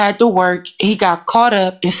nigga had to work. He got caught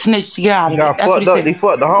up and snitched to get out of it. That's what he said. He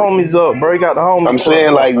fucked the homies up, bro. He got the homies. I'm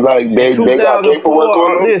saying like they got paperwork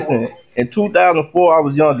on them. Listen, in 2004, I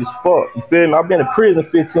was young as fuck. You feel me? I've been in prison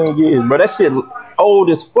 15 years, bro. That shit old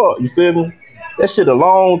as fuck. You feel me? That shit a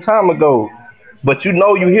long time ago. But you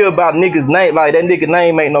know, you hear about niggas' name, like that nigga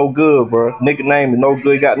name ain't no good, bro. Nigga name is no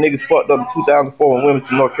good. He got niggas fucked up in 2004 in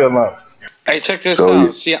Wilmington, North Carolina. Hey, check this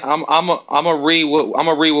out. See, I'm a read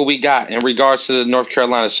what we got in regards to the North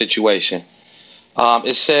Carolina situation.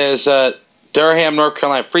 It says Durham, North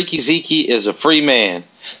Carolina. Freekey Zekey is a free man.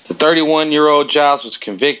 The 31-year-old Giles was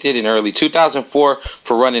convicted in early 2004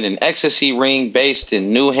 for running an ecstasy ring based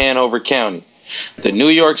in New Hanover County. The New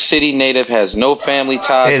York City native has no family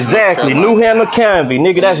ties. Exactly, New Hanover County,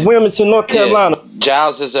 nigga. That's Wilmington, North Carolina. Yeah.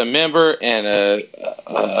 Giles is a member and a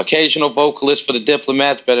occasional vocalist for the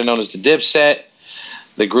Diplomats, better known as the Dipset.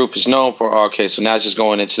 The group is known for. Okay, so now it's just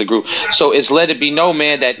going into the group. So it's let it be known,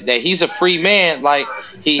 man, that he's a free man. Like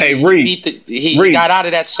he got out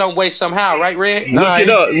of that some way somehow, right, Red? Look it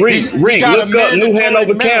up, Reed. Look up New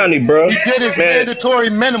Hanover County, bro. He did his mandatory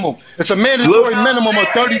minimum. It's a mandatory minimum of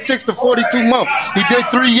 36 to 42 months. He did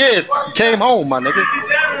 3 years. He came home, my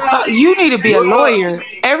nigga. You need to be a lawyer.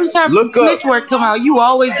 Every time snitch work come out, you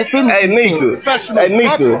always defend me. Hey,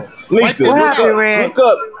 Mika. What happened, Red?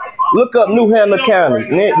 Look up New Hanover County,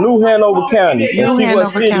 New Hanover County, and see what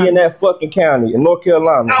city in that fucking county in North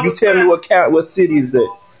Carolina. You tell me what city is that?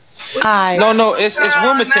 No, it's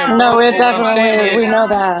Wilmington. No, it definitely is. We know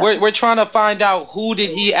that. We're trying to find out who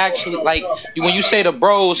did he actually like. When you say the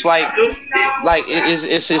bros, like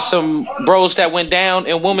is some bros that went down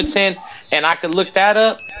in Wilmington, and I could look that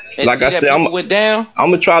up. And like see I that said, went down.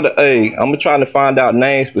 I'm gonna try to find out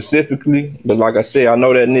names specifically, but like I said, I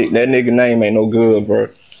know that nigga name ain't no good, bro.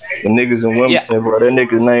 The niggas in Wilmington, bro, that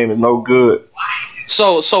nigga's name is no good.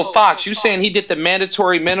 So Fox, you saying he did the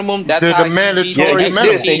mandatory minimum? That's how the mandatory minimum.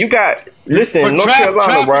 Listen, North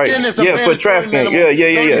Carolina, right? Yeah, for trafficking. Yeah.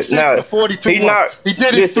 Now, he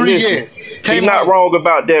did it 3 years. He's not wrong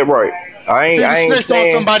about that, right? I ain't snitched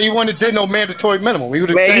on somebody who wouldn't have did no mandatory minimum. He would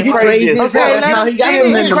have crazy as fuck. No, he got the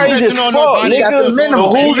minimum. Crazy as fuck, nigga.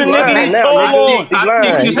 Who's the nigga he told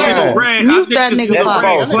on? Mute that nigga,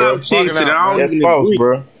 That's false,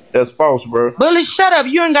 bro. That's false, bro. Bully, shut up.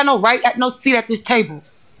 You ain't got no right, no seat at this table.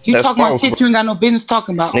 You talking about shit you ain't got no business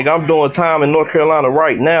talking about. Nigga, I'm doing time in North Carolina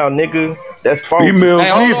right now, nigga. That's false. Females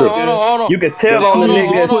hold on. You can tell on the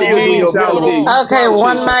nigga that still do your building. Okay,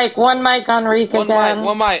 one mic on Reek again.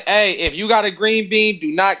 One mic. Hey, if you got a green bean,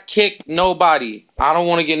 do not kick nobody. I don't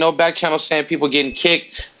want to get no back channel saying people getting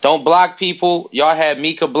kicked. Don't block people. Y'all had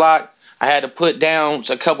Mika blocked. I had to put down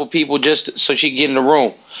a couple people just so she could get in the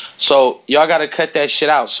room. So y'all got to cut that shit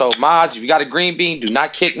out. So Mods, if you got a green bean, do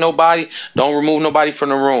not kick nobody. Don't remove nobody from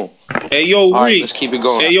the room. Hey, yo, Reek. Right, let's keep it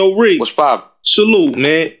going. Hey, yo, Reek. What's pop? Salute,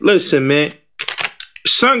 man. Listen, man.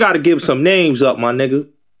 Son got to give some names up, my nigga.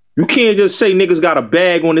 You can't just say niggas got a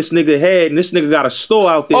bag on this nigga head and this nigga got a store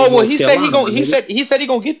out there. Oh well, he said he gonna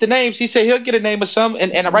get the names. He said he'll get a name of some.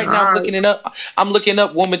 And right now I'm looking it up. I'm looking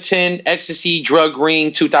up Wilmington ecstasy drug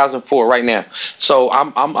ring 2004 right now. So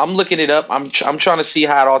I'm looking it up. I'm trying to see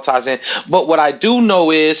how it all ties in. But what I do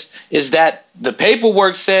know is that the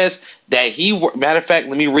paperwork says that matter of fact,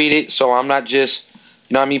 let me read it. So I'm not just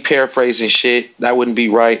paraphrasing shit. That wouldn't be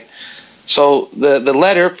right. So the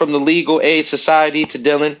letter from the Legal Aid Society to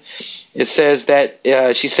Dylan, it says that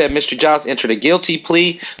she said Mr. Giles entered a guilty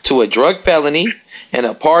plea to a drug felony, and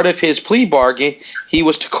a part of his plea bargain, he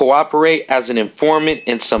was to cooperate as an informant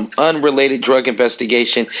in some unrelated drug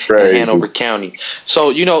investigation in Hanover County.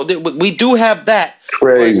 So, we do have that.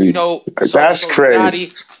 Crazy. But, that's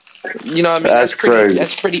crazy. You know what I mean? That's crazy.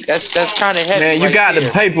 That's kind of heavy. Man, you got the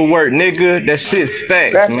paperwork, nigga. That shit's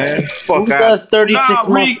facts, man. Fuck out. Who does 36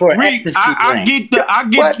 months for ecstasy? I get the.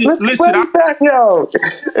 Listen,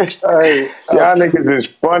 y'all niggas is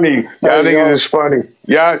funny. Y'all niggas is funny.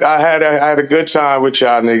 Y'all, I had a good time with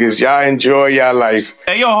y'all niggas. Y'all enjoy y'all life.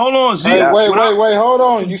 Hey, yo, hold on, Z. Hey, wait, hold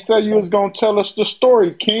on. You said you was gonna tell us the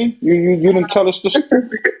story, King. You didn't tell us the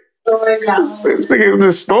story. This nigga,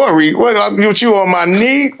 the story. What you on my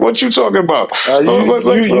knee? What you talking about?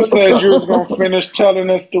 You said you was gonna finish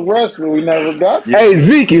telling us the rest, but we never got. Hey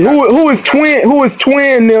Zekey, who is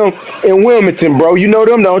twin them in Wilmington, bro? You know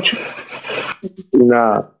them, don't you?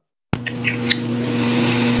 Nah.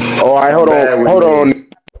 All right, hold on.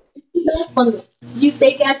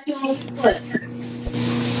 They got you on foot.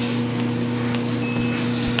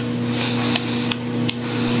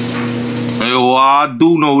 Hey, well, I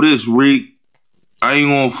do know this, Rick. I ain't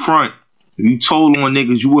gonna front. If you told on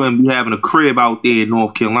niggas, you wouldn't be having a crib out there in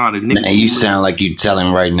North Carolina. Niggas, man, you sound like you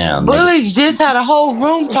telling right now. Bullies just had a whole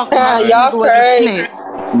room talking about y'all crazy.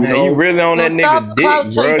 Man, you really on that nigga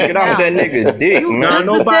dick, bro. Get off that nigga dick, man.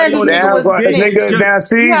 Nobody on that nigga. Now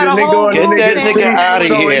see, the nigga on the nigga out of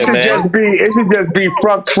here, man. It should just be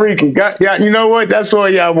fucked Freekey. You know what? That's all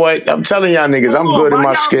y'all what. I'm telling y'all niggas, I'm good in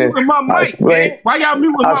my skin. I explain what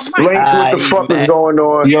the fuck is going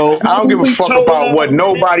on. Yo, I don't give a fuck about what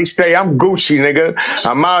nobody say. I'm Gucci, nigga.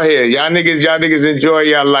 I'm out here. Y'all niggas enjoy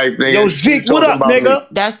y'all life, nigga. Yo, Zeke, what up, nigga?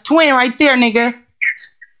 That's twin right there, nigga.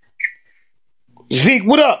 Zeke,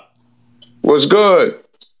 what up? What's good?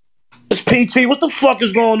 It's PT. What the fuck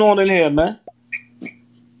is going on in here, man?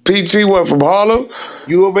 PT what, from Harlem?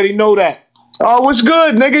 You already know that. Oh, what's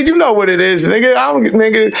good, nigga? You know what it is,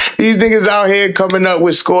 nigga. These niggas out here coming up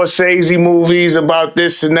with Scorsese movies about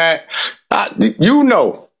this and that. You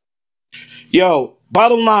know. Yo,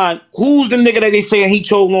 bottom line, who's the nigga that they saying he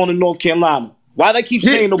told on in North Carolina? Why they keep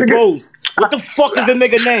saying the bros? What the fuck is the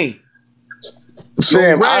nigga name?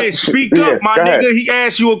 Sam, Ray, speak up, my nigga. He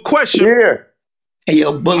asked you a question. Yeah. Hey,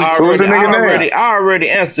 yo, Bully. I already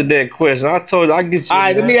answered that question. I told you I get you. All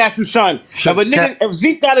right, let me ask you something. If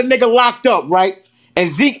Zeke got a nigga locked up, right, and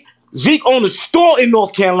Zeke owned a store in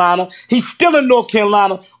North Carolina, he's still in North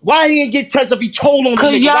Carolina. Why he didn't get touched if he told on the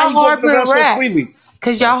nigga? Y'all harboring rats. Freely?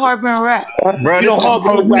 Cause y'all harboring rap. Bro, we don't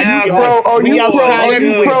harbor no rap. You outside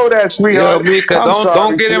everywhere. pro that, sweetheart. Yo, Mika, I'm sorry,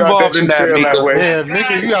 don't get sweetheart, involved in that, feel Mika. way. Yeah,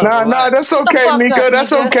 Mika, you gotta Nah, that's okay, Mika.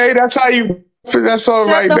 That's okay. That's how you. That's all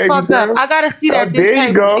right, baby girl. Shut the fuck up. I gotta see that this There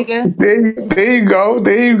you table, go. nigga. There you go.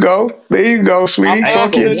 There you go. There you go, sweetie.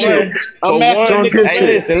 Talk your shit.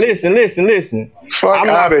 Listen. Fuck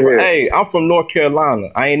out of here. Hey, I'm from North Carolina.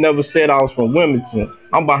 I ain't never said I was from Wilmington.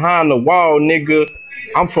 I'm behind the wall, nigga.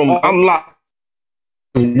 I'm locked.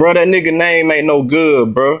 Bro, that nigga name ain't no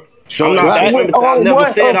good, bro. I'm not from Wilmington. I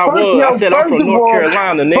never said I was. I said I'm from North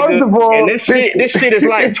Carolina, nigga. And this shit is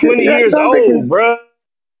like 20 years old, bro.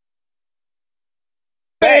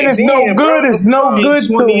 Man, it's no good. It's no good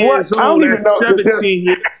to what? I don't even know. 17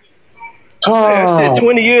 years. That shit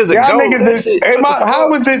 20 years ago. Y'all niggas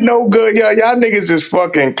how is it no good? Y'all niggas is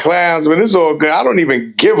fucking clowns, but it's all good. I don't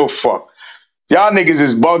even give a fuck. Y'all niggas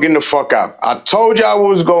is bugging the fuck out. I told y'all what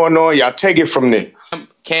was going on. Y'all take it from there.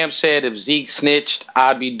 Cam said if Zeke snitched,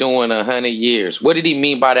 I'd be doing 100 years. What did he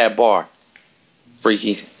mean by that bar?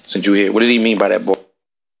 Freaky, since you here, what did he mean by that bar?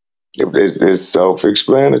 It's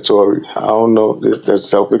self-explanatory. I don't know. That's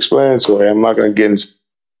self-explanatory. I'm not gonna get into.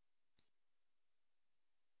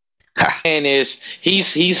 And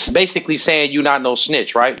he's basically saying you not no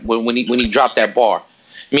snitch, right? When he dropped that bar,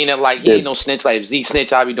 meaning like he ain't no snitch. Like if Zeke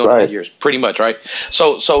snitch, I'll be doing 100 years, pretty much, right?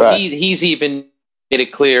 So he's even made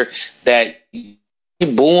it clear that he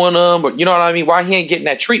booing him, or you know what I mean? Why he ain't getting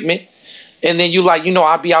that treatment? And then you like,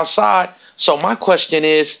 I'll be outside. So my question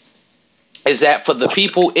is that for the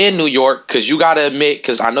people in New York, because you got to admit,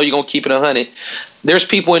 because I know you're going to keep it 100, there's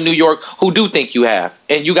people in New York who do think you have.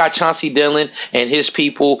 And you got Chauncey Dillon and his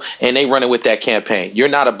people, and they running with that campaign. You're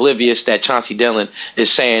not oblivious that Chauncey Dillon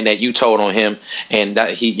is saying that you told on him, and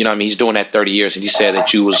that he, he's doing that 30 years, and he said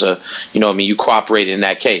that you was you cooperated in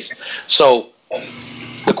that case. So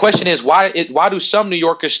the question is, why do some New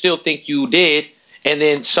Yorkers still think you did, and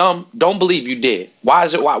then some don't believe you did? Why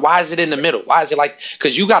is it in the middle? Why is it like,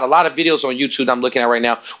 because you got a lot of videos on YouTube that I'm looking at right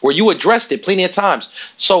now where you addressed it plenty of times.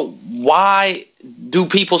 So why do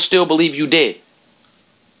people still believe you did?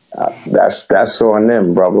 That's on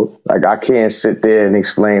them, brother. Like, I can't sit there and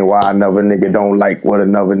explain why another nigga don't like what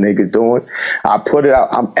another nigga doing. I put it out.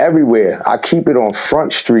 I'm everywhere. I keep it on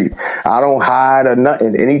Front Street. I don't hide or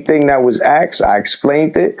nothing. Anything that was asked, I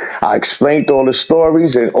explained it. I explained all the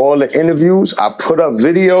stories and all the interviews. I put up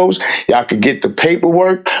videos. Y'all could get the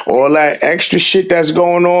paperwork, all that extra shit that's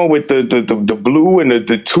going on with the blue and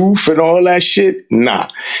the tooth and all that shit. Nah.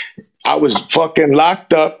 I was fucking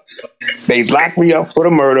locked up. They locked me up for the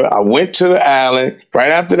murder. I went to the island.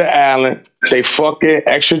 Right after the island, they fucking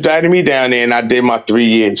extradited me down there, and I did my 3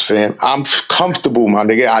 years, fam. I'm comfortable, my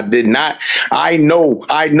nigga. I did not. I know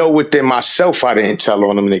within myself I didn't tell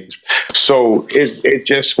on them niggas. So it's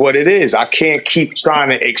just what it is. I can't keep trying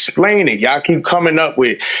to explain it. Y'all keep coming up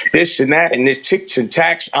with this and that and this ticks and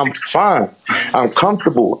tacks. I'm fine. I'm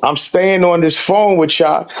comfortable. I'm staying on this phone with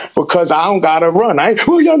y'all because I don't gotta run.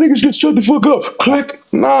 Y'all niggas just shut the fuck up. Click.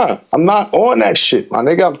 Nah, I'm not on that shit, my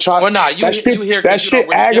nigga. I'm trying. Well, nah, that shit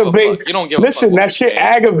aggravates. You don't give a listen, that shit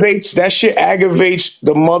aggravates. That shit aggravates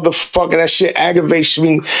the motherfucker. That shit aggravates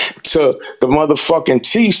me to the motherfucking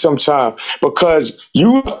T sometimes because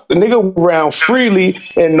the nigga around freely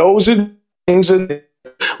and those are things that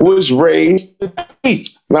was raised to eat.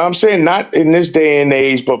 Now I'm saying not in this day and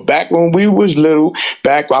age, but back when we was little,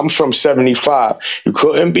 I'm from 75. You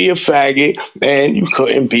couldn't be a faggot and you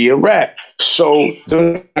couldn't be a rat. So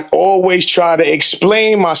I always try to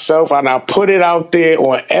explain myself, and I put it out there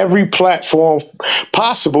on every platform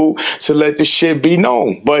possible to let the shit be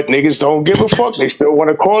known. But niggas don't give a fuck. They still want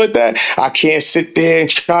to call it that. I can't sit there and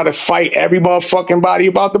try to fight every motherfucking body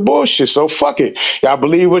about the bullshit. So fuck it. Y'all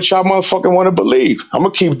believe what y'all motherfucking want to believe. I'm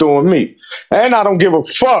going to keep doing me. And I don't give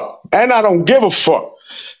a fuck.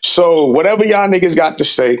 So whatever y'all niggas got to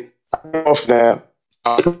say, I'm off now.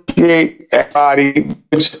 I appreciate everybody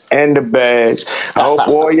and the bads. I hope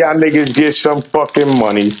all y'all niggas get some fucking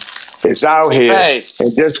money. It's out here.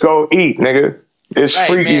 And just go eat, nigga. It's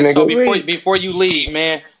freaky, man, nigga. So before you leave,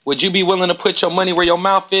 man, would you be willing to put your money where your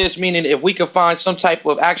mouth is? Meaning if we could find some type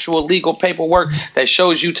of actual legal paperwork that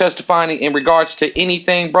shows you testifying in regards to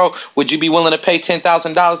anything, bro, would you be willing to pay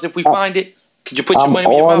 $10,000 if we find it? Could you put your money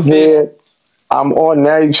where your mouth is? I'm on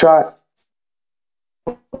now. You try.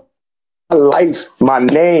 life, my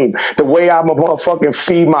name, the way I'm a motherfucking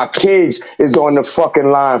feed my kids is on the fucking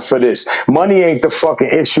line for this. Money ain't the fucking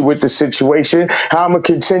issue with the situation. How I'm gonna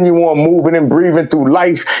continue on moving and breathing through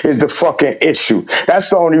life is the fucking issue. That's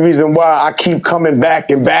the only reason why I keep coming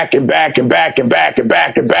back and back and back and back and back and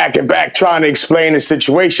back and back and back trying to explain the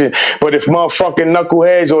situation. But if motherfucking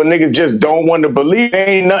knuckleheads or niggas just don't want to believe,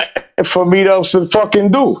 ain't nothing for me else to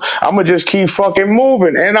fucking do. I'm gonna just keep fucking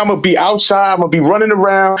moving, and I'm gonna be outside. I'm gonna be running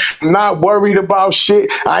around, not worried about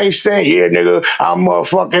shit. I ain't saying, yeah, nigga, I'm a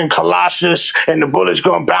fucking Colossus and the bullet's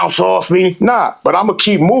gonna bounce off me. Nah, but I'm gonna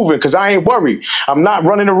keep moving because I ain't worried. I'm not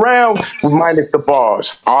running around minus the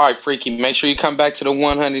bars. All right, Freaky, make sure you come back to the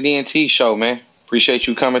 100 ENT show, man. Appreciate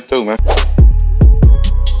you coming through, man.